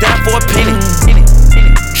out a dime for a penny?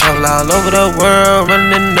 Travel all over the world,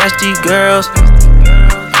 running nasty girls.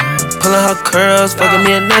 Pulling her curls, fucking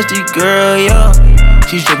me a nasty girl, yeah.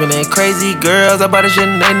 She's dripping in crazy girls, I bought a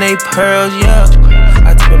Chanel pearls, yeah.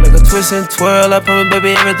 I tip it, make a twist and twirl, I promise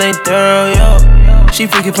baby everything thorough, yeah. She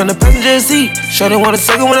freaking from the passenger seat, shorty want a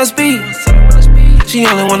second when I speak. She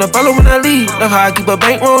only wanna follow when I leave, love how I keep a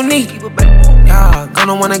bankroll neat. Yeah,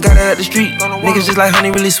 gonna wanna got it at the street, niggas just like honey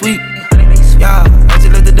really sweet. Yeah, I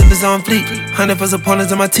just let the dimples on fleek, 100 for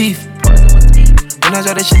opponents in my teeth. When I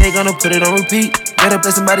try that shit, they gonna put it on repeat. Better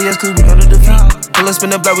play somebody else, cause we gonna defeat. Pull up,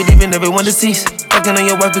 spin the block, we leaving everyone deceased. Fucking on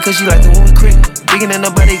your wife because she like it when we creep. Digging in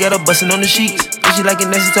the body, got her bustin' on the sheets. And she like it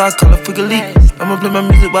nasty, so I call her freak elite. I'ma play my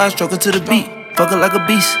music while I stroke her to the beat. Fuck her like a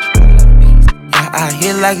beast. Yeah, I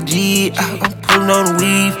hit like a G, I'm pulling on the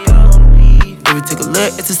weed. Baby, take a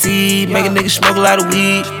look at the seed, make a nigga smoke a lot of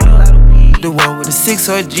weed. The one with the 6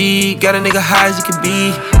 or a G, got a nigga high as you can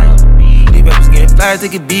be. These rappers getting fly as they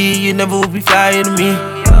can be, you never would be flyer to me.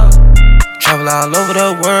 Travel all over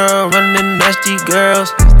the world, running in nasty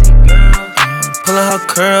girls. Pulling her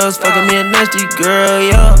curls, fucking me a nasty girl,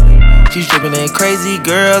 yeah. She's dripping in crazy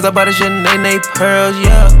girls, I bought a Chanel pearls,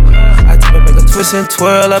 yeah. I tip it, make a twist and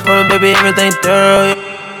twirl, I promise baby everything thorough, yeah.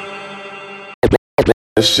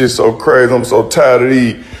 That shit so crazy, I'm so tired of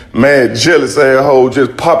these mad jealous ass hoes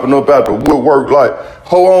just popping up out the woodwork like,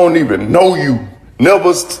 ho, I don't even know you.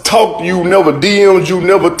 Never talked to you, never DM'd you,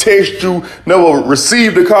 never text you, never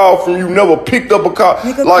received a call from you, never picked up a call.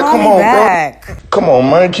 Nigga, like, call come me on, back. bro. Come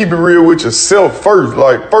on, man. Keep it real with yourself first.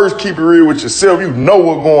 Like, first keep it real with yourself. You know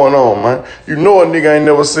what's going on, man. You know a nigga ain't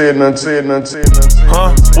never said nothing.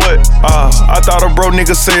 Huh? What? I thought a bro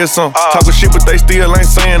nigga said something. Talking shit, but they still ain't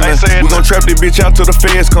saying nothing. We gon' trap this bitch out till the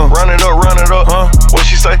feds come. Run it up. Huh? What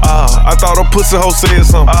she say? I thought a pussy hoe said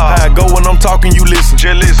something. How I go when I'm talking, you listen.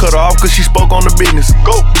 Jealous. Cut her off cause she spoke on the business.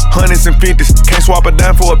 Go. Hundreds and fifties. Can't swap a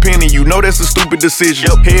dime for a penny. You know that's a stupid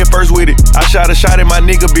decision. Head first with it. I shot a shot at my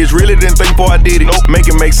nigga, bitch. Really didn't think before I did it. Nope.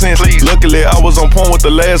 Make it make sense. Please. Luckily, I was on point with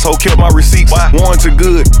the last hoe. Kept my receipts. Warranted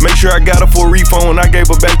good. Make sure I got her for a refund when I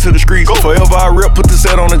gave her back to the streets. Go. Forever I rep, put the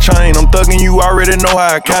set on the chain. I'm thugging you, already know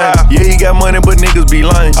how I came. Yeah, he got money, but niggas be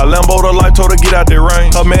lame. I Lambo'd her life, told her get out that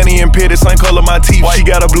rain. Her manny and petty, same color my teeth. White. She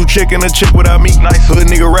got a blue chick and a chick without me. Nice. Hood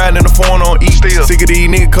nigga riding in the phone on E. Still. Sick of these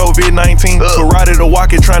nigga COVID-19. Friday to walk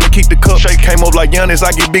it, trying to kick the cup. Came up like Giannis, I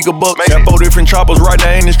get bigger bucks. Got 4 different choppers right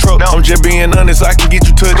now in this truck. I'm just being honest, I can get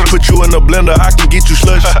you touched. Put you in the blender, I can get you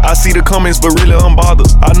slush. I see the comments, but really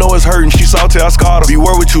unbothered. I know it's hurting, she salty, I scarred her.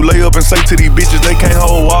 Beware what you lay up and say to these bitches, they can't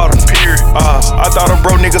hold water. Period. I thought a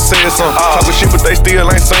bro nigga said something. Talking shit, but they still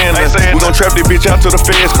ain't saying that. We gon' trap this bitch out till the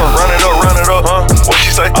feds come. Run it up, What she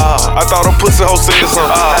say? I thought a pussy hoe said something.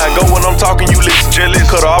 I go when I'm talking, you listen. Jealous,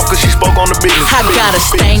 cut her off cause she spoke on the business. I got a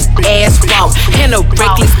stank ass walk and a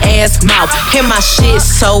reckless ass mouth. And my shit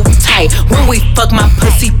so tight. When we fuck, my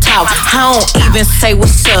pussy talk. I don't even say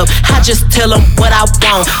what's up. I just tell him what I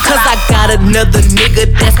want. Cause I got another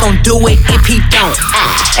nigga that's gon' do it if he don't.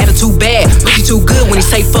 Attitude bad, but he too good. When he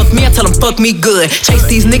say fuck me, I tell him fuck me good. Chase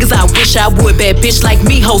these niggas, I wish I would. Bad bitch like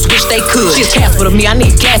me, hoes wish they could. She a Casper to me, I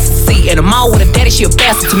need gas to see. And I'm all with a daddy, she a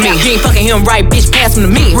bastard to me. You ain't fucking him right, bitch, pass him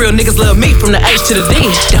to me. Real niggas love me from the H to the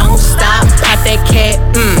D. Don't stop, pop that cat,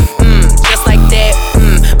 just like that,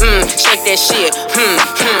 shake that shit,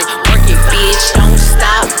 work it, bitch. Don't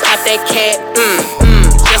stop, pop that cat,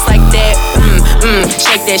 just like that,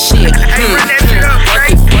 shake that shit, work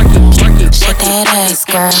it. Shake that ass,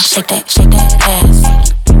 girl, shake that ass.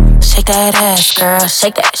 Shake that ass, girl,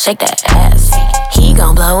 shake that ass. He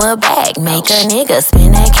gon' blow a bag, make a nigga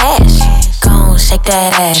spend that cash. Gon' shake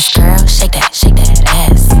that ass, girl, shake that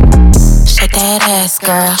ass. Shake that ass,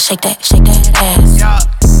 girl, shake that ass.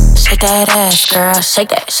 Shake that ass, girl,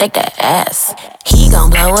 shake that ass. He gon'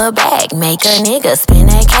 blow a bag, make a nigga spend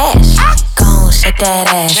that cash. Gon' shake that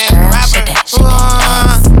ass, girl, shake that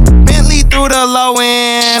ass. Bentley through the low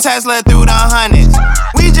end, Tesla through the hundreds.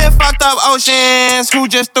 We just fucked up Oceans, who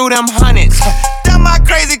just threw them hundreds. That my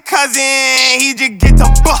crazy cousin, he just get to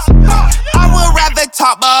buck. I would rather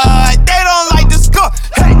talk, but they don't like to score.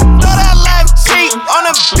 Hey, throw that left cheek on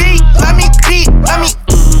the beat, let me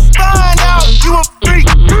find out you a freak.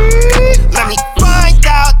 Let me find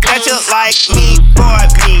out that you like me for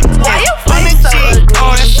me. Why you find so ugly?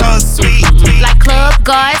 Oh, that's so sweet. Like Club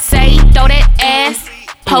God say, throw that ass,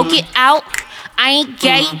 poke it out. I ain't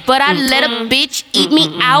gay, but I let a bitch eat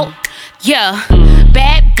me out. Yeah,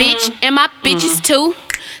 bad bitch and my bitches too.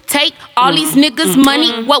 Take all these niggas'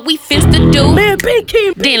 money, what we finna do?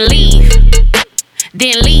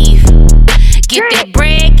 Then leave. Get that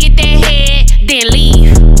bread, get that head, then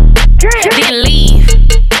leave. Then leave.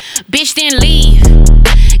 Bitch, then leave.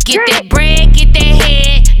 Get that bread, get that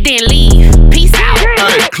head, then leave. Peace out.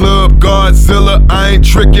 Hey, Club Godzilla, I ain't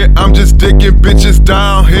tricking, I'm just digging bitches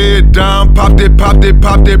down, head down. Pop that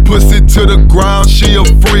pussy to the ground. She a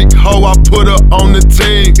freak, hoe, I put her on the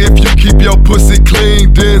team. If you keep your pussy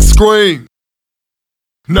clean, then scream.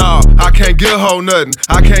 Nah, I can't give a hoe nothing.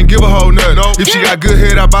 I can't give a hoe nothing. If she got good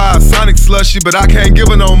head, I buy a Sonic slushy, but I can't give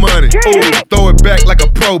her no money. Ooh, throw it back like a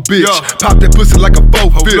pro bitch. Pop that pussy like a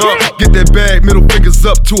 4-5. Get that bag, middle fingers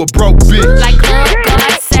up to a broke bitch. Like Club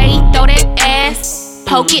God say, throw that ass,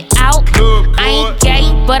 poke it out. I ain't gay,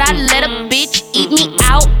 but I let a bitch eat me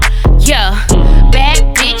out. Yeah,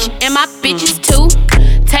 bad bitch and my bitches too.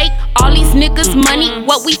 Take all these niggas' money,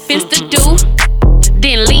 what we finna do?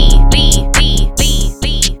 Then leave.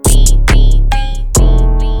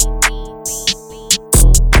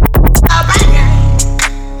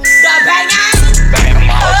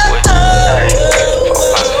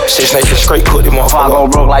 Six niggas straight cook them motherfuckers. I go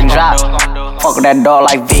broke like Jock. Fuck with that dog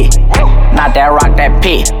like V. Not that rock, that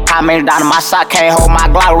pit. How many down in my sock can't hold my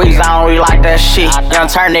Glock? Reason I don't really like that shit. Young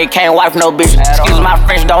turn nigga can't wife no bitch. Excuse my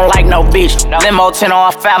French, don't like no bitch. Limo 10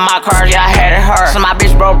 on fat, my cars, yeah, I had it hurt. So my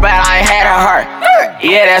bitch broke bad, I ain't had her hurt.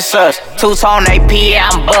 Yeah, that's us. Two-tone AP, yeah,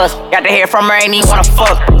 I'm bust. Got to hear from her, ain't even wanna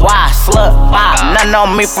fuck. Why? Slut, why? Nothing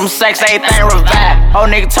on me from sex, everything revived. Whole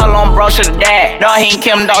nigga told him bro should've died. No, he ain't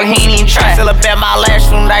Kim, dog, he ain't even try. Still a bet my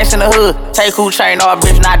last room dice in the hood. Take who train, no, a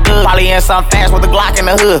bitch not good. Probably in some fast with a Glock in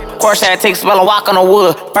the hood. Of course, I take spell and walk on the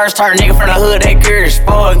wood. First turn nigga from the hood, that curious.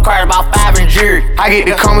 Spoiled cars about 5 and jury. I get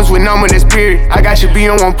the comments with number this period. I got your B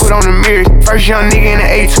on one, put on the mirrors. First young nigga in the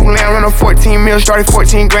A2 land, run a 14 mil, started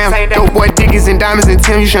 14 grams. Dope boy Dickies and diamonds and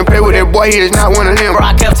Tim. You shouldn't play with that boy, he is not one of them. Bro,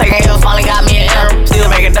 I kept taking L's, finally got me an M. Still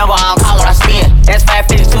making double, I don't call when I spin. That's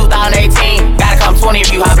 550 2018. Gotta come 20 if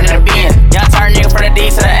you hopping in the bin. Young turn nigga from the D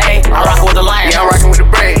to the A. I'm rockin' with the Lions. Yeah, I'm rockin' with the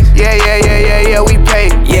Braves. Yeah, we pay.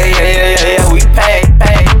 Yeah, we pay.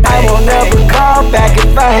 I won't never call back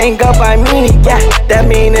if I hang up, I mean it, yeah. That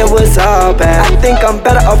mean it was all bad. I think I'm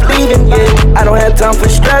better off leaving, yeah. I don't have time for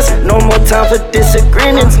stress, no more time for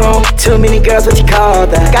disagreements, no. Too many girls, what you call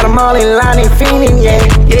that? Got them all in line and fiending, yeah.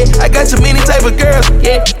 Yeah, I got too many type of girls,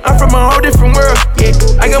 yeah. I'm from a whole different world, yeah.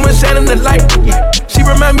 I got one shining the light, yeah. She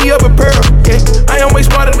remind me of a pearl, yeah. I am way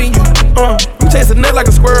smarter than you, you taste a nut like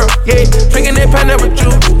a squirrel, yeah. Drinking that pineapple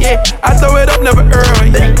juice, yeah. I throw it up I've never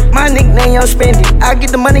earned. My nickname, Young Spendy. I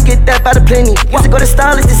get the money, get that by the plenty. Used to go to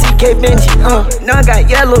Starless to see K Benji. Now I got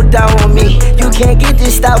yellow down on me. You can't get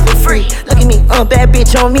this style for free. Look at me, bad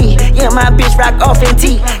bitch on me. Yeah, my bitch rock off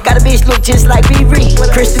NT. Got a bitch look just like B-Ree.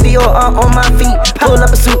 Christian Dior on my feet. Pull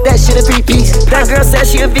up a suit, that shit a 3-piece. That girl said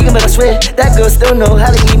she a vegan, but I swear that girl still know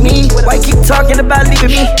how to eat me. Why keep talking about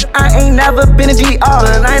leaving me? I ain't never been a GR,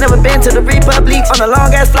 and I ain't never been to the Republic. On a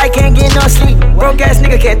long ass flight, can't get no sleep. Broke ass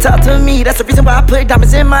nigga can't talk to me. That's the reason why I put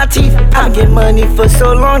diamonds in my teeth. I get money for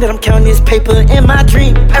so long that I'm counting this paper in my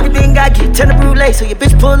dream. Everything I get, turn to brulee, so your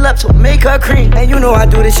bitch pull up, so make her cream. And you know I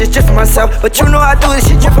do this shit just for myself, but you know I do this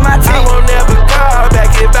shit just for my team. I won't never call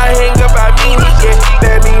back if I hang up, I mean it, yeah.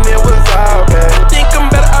 That mean it was all bad. Think I'm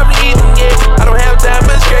better off leaving, yeah. I don't have time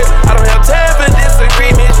for stress, I don't have time for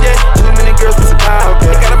disagreements, yeah. Too many girls with a call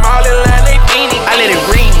back. Got them all in line, they fiending. I let it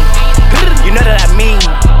ring, you know that I mean.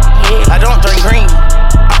 I don't drink green,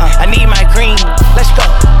 I need my cream. Let's go.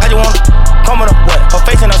 I just wanna come on up, what? Her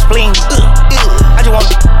face and her spleen. I just wanna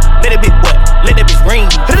let it be what? Let it be green.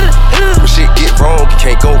 When shit get wrong, you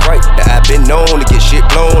can't go right. Now I've been known to get shit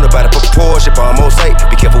blown about a proportion, but I'm on sight.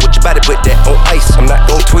 Be careful with your body, put that on ice. I'm not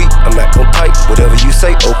gon' tweet, I'm not gon' type. Whatever you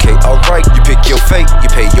say, okay, alright. You pick your fate, you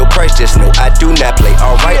pay your price. Just know I do not play.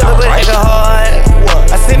 Alright, alright.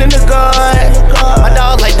 I send in the guard. My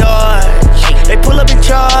dogs like dogs. They pull up in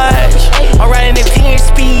charge. I'm riding at 10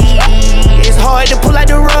 speed. It's hard to pull out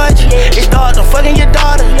the rush. It's dogs, I'm fucking your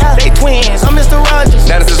daughter. They twins, I'm Mr. Rogers.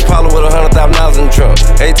 Now this is Apollo with $100,000 in the trunk.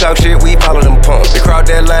 They talk shit, we follow them punks. They crowd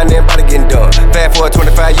that line, everybody getting done. Fast forward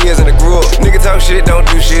 25 years and I grew up. Nigga talk shit, don't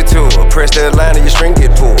do shit to her. Press that line and your string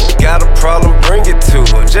get pulled. Got a problem, bring it to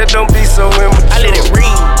her. Just don't be so immature. I let it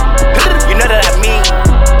ring. You know that I mean.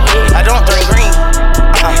 I don't drink green.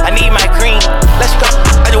 I need my cream. Let's go.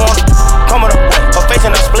 I just wanna come on up, her face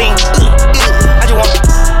and her spleen. I just wanna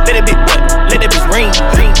let it be what? Let it be green.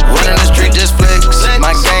 Running the street just flex.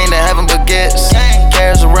 My gang to heaven baguettes.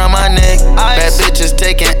 Cares around my neck. Bad bitches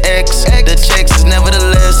taking X. The checks is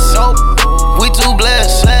nevertheless. We too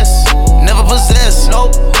blessed. Never possess.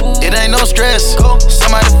 It ain't no stress.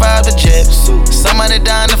 Somebody fire the jets. Somebody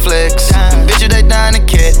dying to flex. Them bitches they dying to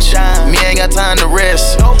catch. Me ain't got time to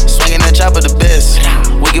rest. Swinging that chopper the best.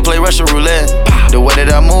 We can play Russian roulette. The way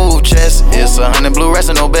that I move chess, it's 100 blue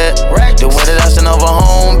rest and no bet. The way that I send over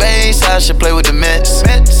home base, I should play with the Mets.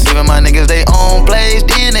 Giving my niggas they own plays,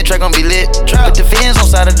 then they track gon' be lit. With the fins on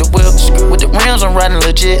side of the whip, with the rims I'm riding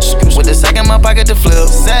legit. With the sack in my pocket to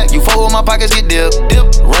flip. You fuck with my pockets get dipped.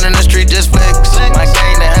 Running the street just flex. My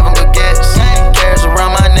gang to heaven baguettes. Cares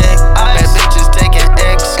around my neck. Bad bitches taking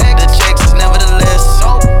X. The checks is nevertheless.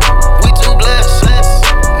 We too blessed.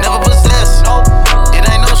 Never possessed. It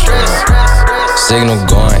ain't no stress. Signal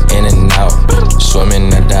going in and out.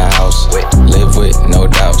 Swimming at the house. Live with no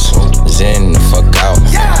doubts. Zen the fuck out.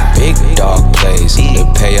 Big dog plays. The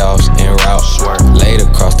payoffs en route. Laid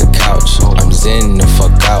across the couch. I'm zen the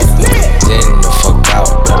fuck out. Zen the fuck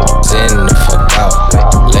out. Zen the fuck out.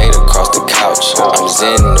 Laid across the couch. I'm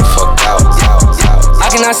zen the fuck out. I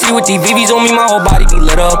cannot see with these VVs on me, my whole body be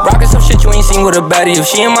lit up. Rockin' some shit you ain't seen with a baddie. If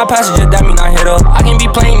she in my passenger, that mean I hit her. I can be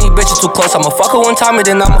playing these bitches too close. I'ma fuck her one time and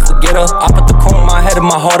then I'ma forget her. I put the cone in my head and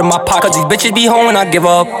my heart in my pocket. Cause these bitches be home when I give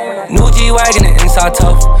up. New G-Wagon and inside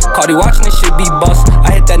tough. Cardi watching this shit be bust.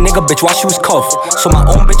 I hit that nigga bitch while she was cuffed. So my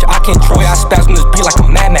own bitch I can't troy. I spaz on this beat like a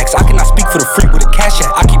Mad Max. I cannot speak for the freak with a cash at.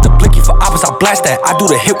 I keep the blicky for oppas, I blast that. I do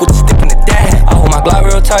the hit with the stick in the dad. I hold my Glock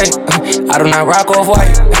real tight. I do not rock off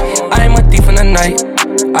white. I am a thief in the night.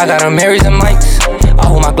 I got a Marys and Mikes. I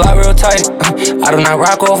hold my Glock real tight. I do not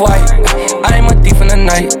rock off white. I am a thief in the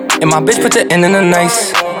night. And my bitch put the end in the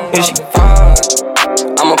nice. And she fine.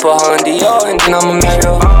 I'ma put her in Dior and then I'ma marry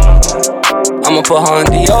her. I'ma put her in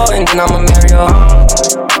Dior and then I'ma marry her.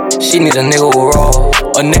 She need a nigga who raw,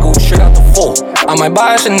 a nigga who straight out the full. I might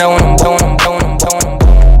buy a Chanel when I'm blowing.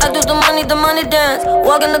 I do the money dance.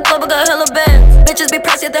 Walk in the club, I got hella bands. Bitches be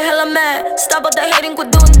pressed, yet they hella mad. Stop all the hating,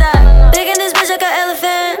 quit doing that. Big in this bitch like an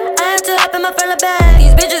elephant. I have to hop in my fella bag.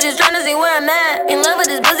 These bitches is tryna see where I'm at. In love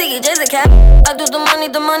with this pussy, he just a cat. I do the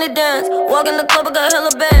money dance. Walk in the club, I got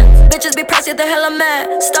hella bands. Bitches be pressed, yet they hella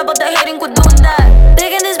mad. Stop all the hating, quit doing that.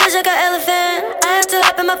 Big in this bitch like an elephant. I have to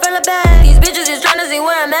hop in my fella bag. These bitches is tryna see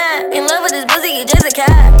where I'm at. In love with this pussy, he just a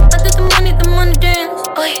cat. I do the money dance.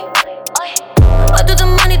 I do the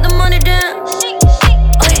money dance. I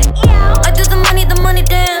do the money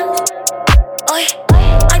dance.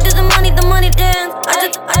 I do the money dance.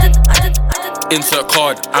 I do Insert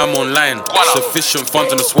card, I'm online. Sufficient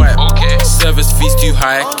funds on the swipe. Service fees too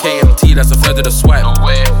high. KMT, that's a third of the swipe.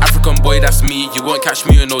 African boy, that's me. You won't catch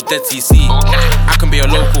me in no dead TC. I can be a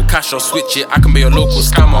local cash or switch it. I can be a local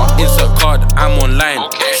scammer. Insert card, I'm online.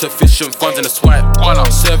 Sufficient funds on the swipe.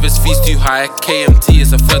 Service fees too high. KMT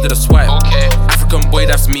is a third of the swipe. African boy,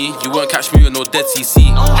 that's me. You won't catch me in no dead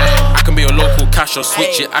TC. I can be a local cash or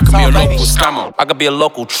switch it. I can be a local scammer. I could be a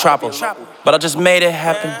local trapper, but I just made it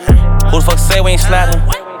happen. Who the fuck say we ain't slacking?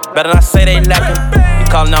 Better not say they lacking. You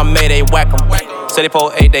callin' out Mayday, whack 'em. Say they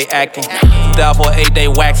for 8 day acting. Down for 8 day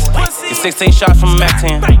waxing. Get 16 shots from Mac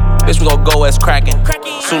 10. Bitch, we gon' go as cracking.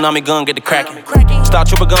 Tsunami gun, get the cracking. Star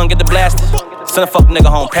Trooper gun, get the blasting. Send a fuck nigga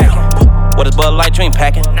home packing. What is Bud Light dream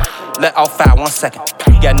packing? Let off fire 1 second.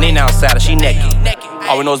 Got Nina outside her, she naked.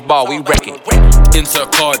 All we know is ball, we wreck it.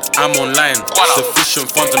 Insert cards, I'm online.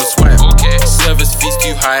 Sufficient funds on the swipe. Service fees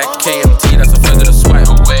too high. KMT, that's a third of the swipe.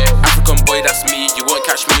 African boy, that's me. You won't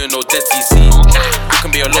catch me in no dead TC. I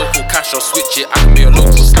can be a local cash or switch it. I can be a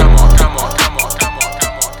local scammer. Come on, come on, come on, come on,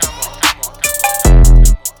 come on.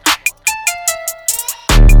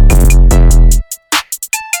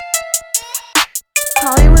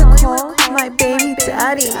 Hollywood Cole, my baby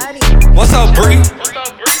daddy. What's up, Bree?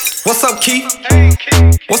 What's up, Keith?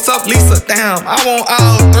 What's up, Lisa? Damn, I want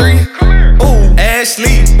all 3. Ooh,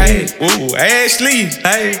 Ashley, hey. Ooh, Ashley,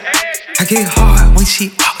 hey. I get hard when she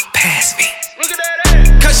walk past me.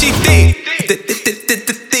 Cause she thick.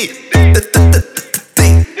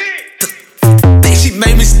 She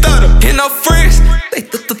made me stutter. In her friends, they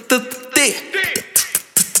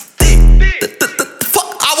fuck,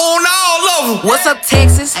 I want all of them. What's up,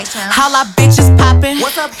 Texas? How our bitches poppin'?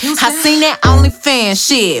 What's up, Houston? I seen that OnlyFans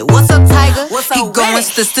shit. What's up, Tiger? What's up, he going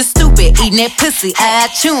stupid, eating that pussy, eye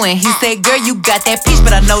chewing. He said, girl, you got that peach,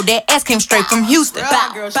 but I know that ass came straight from Houston.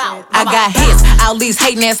 I got hits, all these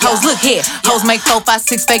hating ass hoes. Look here, hoes make 4, 5,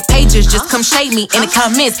 6 fake pages. Just come shade me in the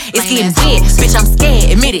comments. It's getting dead, bitch. I'm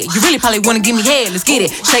scared, admit it. You really probably wanna give me head. Let's get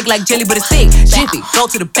it. Shake like jelly, but it's thick. Jiffy, go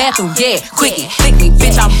to the bathroom, yeah. Quickie, flick me,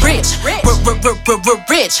 bitch. I'm rich, rich.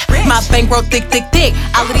 My bankroll thick.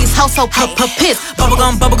 All of these hoes so piss.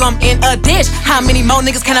 Bubblegum in a dish. How many more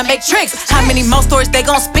niggas can I make tricks? How many more stories they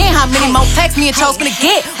gon' spin? How many more texts me and Cho's gonna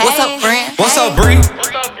get? What's up, friend? What's up, Bree?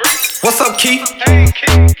 What's up, Keith?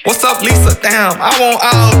 What's up, Lisa? Damn, I want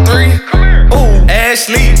all 3. Ooh,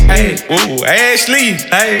 Ashley, hey. Ooh, Ashley,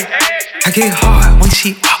 hey. I get hard when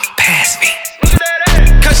she walk past me.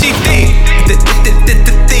 Cause she thick.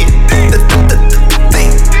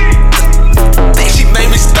 She made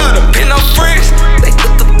me stutter. In her friends, they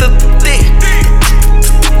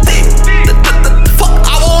fuck,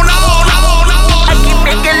 I want all. I keep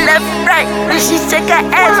making left, right, when she shake her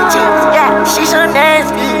ass cheeks. Yeah, she's so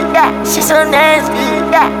nasty. Yeah, she's so nasty.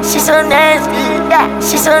 Yeah, she's so nasty. Yeah,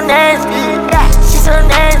 she's so nasty. Yeah, she's so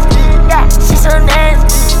nasty. Yeah, she's so nasty.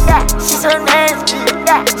 Yeah, she's so nasty.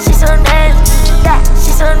 Yeah, she's so nasty. Yeah,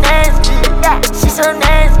 she's so nasty. Yeah, she's so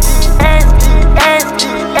nasty.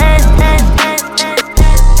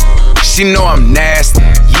 She know I'm nasty,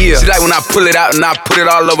 yeah. She like when I pull it out and I put it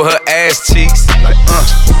all over her ass cheeks. Like,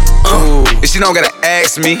 and she don't gotta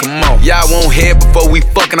ask me. Come on, yeah, I want head before we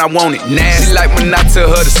fucking. I want it nasty. She like when I tell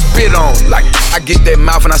her to spit on it. Like I get that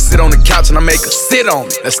mouth and I sit on the couch and I make her sit on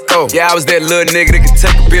it. Let's go. Yeah, I was that little nigga that could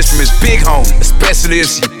take a bitch from his big home. Especially if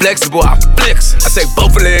she flexible, I flex. I take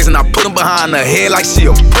both her legs and I put them behind her head like she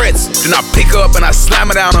a pretzel. Then I pick her up and I slam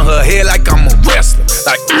her down on her head like I'm a wrestler.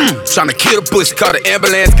 Like tryna kill the bush, call the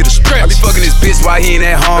ambulance, get a stretch. I be fucking this bitch while he ain't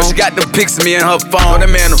at home. She got them pics of me in her phone. That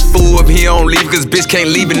man a fool if he don't leave, cause bitch can't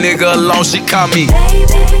leave a nigga alone. She call me.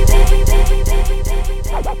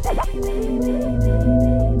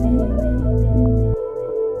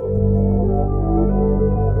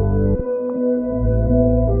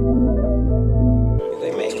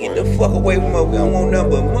 They man, get the fuck away from us. We don't want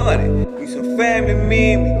nothing but money. We some family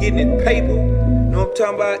men, we getting it paper. You know what I'm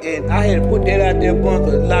talking about? And I had to put that out there, bunk,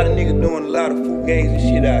 cause a lot of niggas doing a lot of fugazi and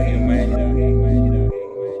shit out here, man.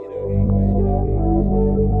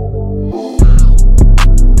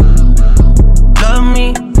 Love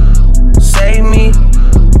me, save me,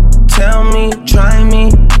 tell me, try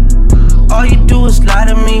me. All you do is lie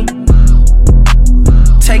to me.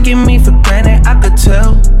 Taking me for granted, I could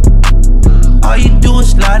tell. All you do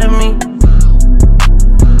is lie to me.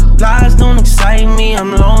 Lies don't excite me,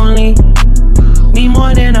 I'm lonely. Need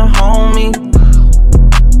more than a homie.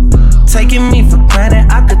 Taking me for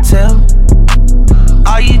granted, I could tell.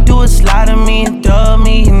 All you do is lie to me and dub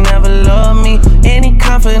me. You never love me. Any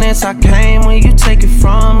confidence I came when you take it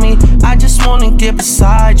from me. I just wanna wanna get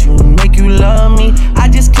beside you and make you love me. I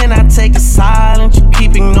just cannot take the silence, you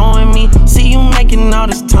keep ignoring me. See you making all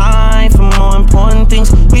this time for more important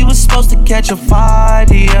things. We were supposed to catch a fight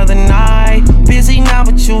the other night. Busy now,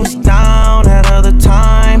 but you was down that other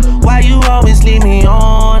time. Why you always leave me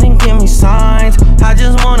on and give me signs? I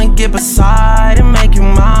just wanna get beside and make you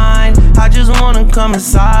mine. I just wanna come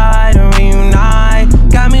inside and reunite.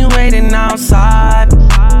 Got me waiting outside.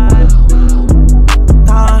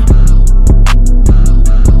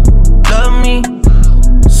 Love me,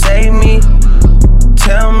 save me,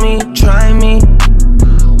 tell me, try me.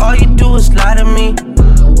 All you do is lie to me.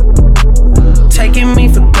 Taking me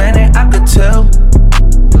for granted, I could tell.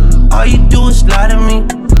 All you do is lie to me.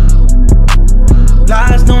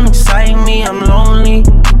 Lies don't excite me, I'm lonely.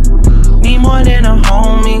 Need more than a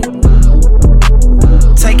homie.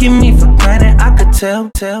 Taking me for granted, I could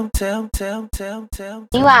tell.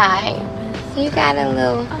 You alright. You got a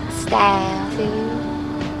little style to you.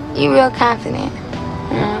 You real confident.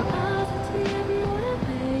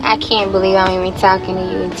 I can't believe I'm even talking to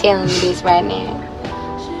you and telling you this right now.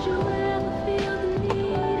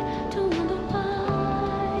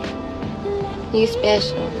 You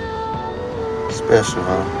special. Special,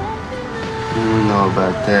 huh? You don't know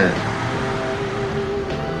about that.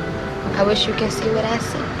 I wish you can see what I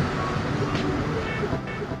see.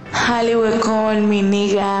 Hollywood calling me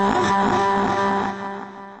nigga.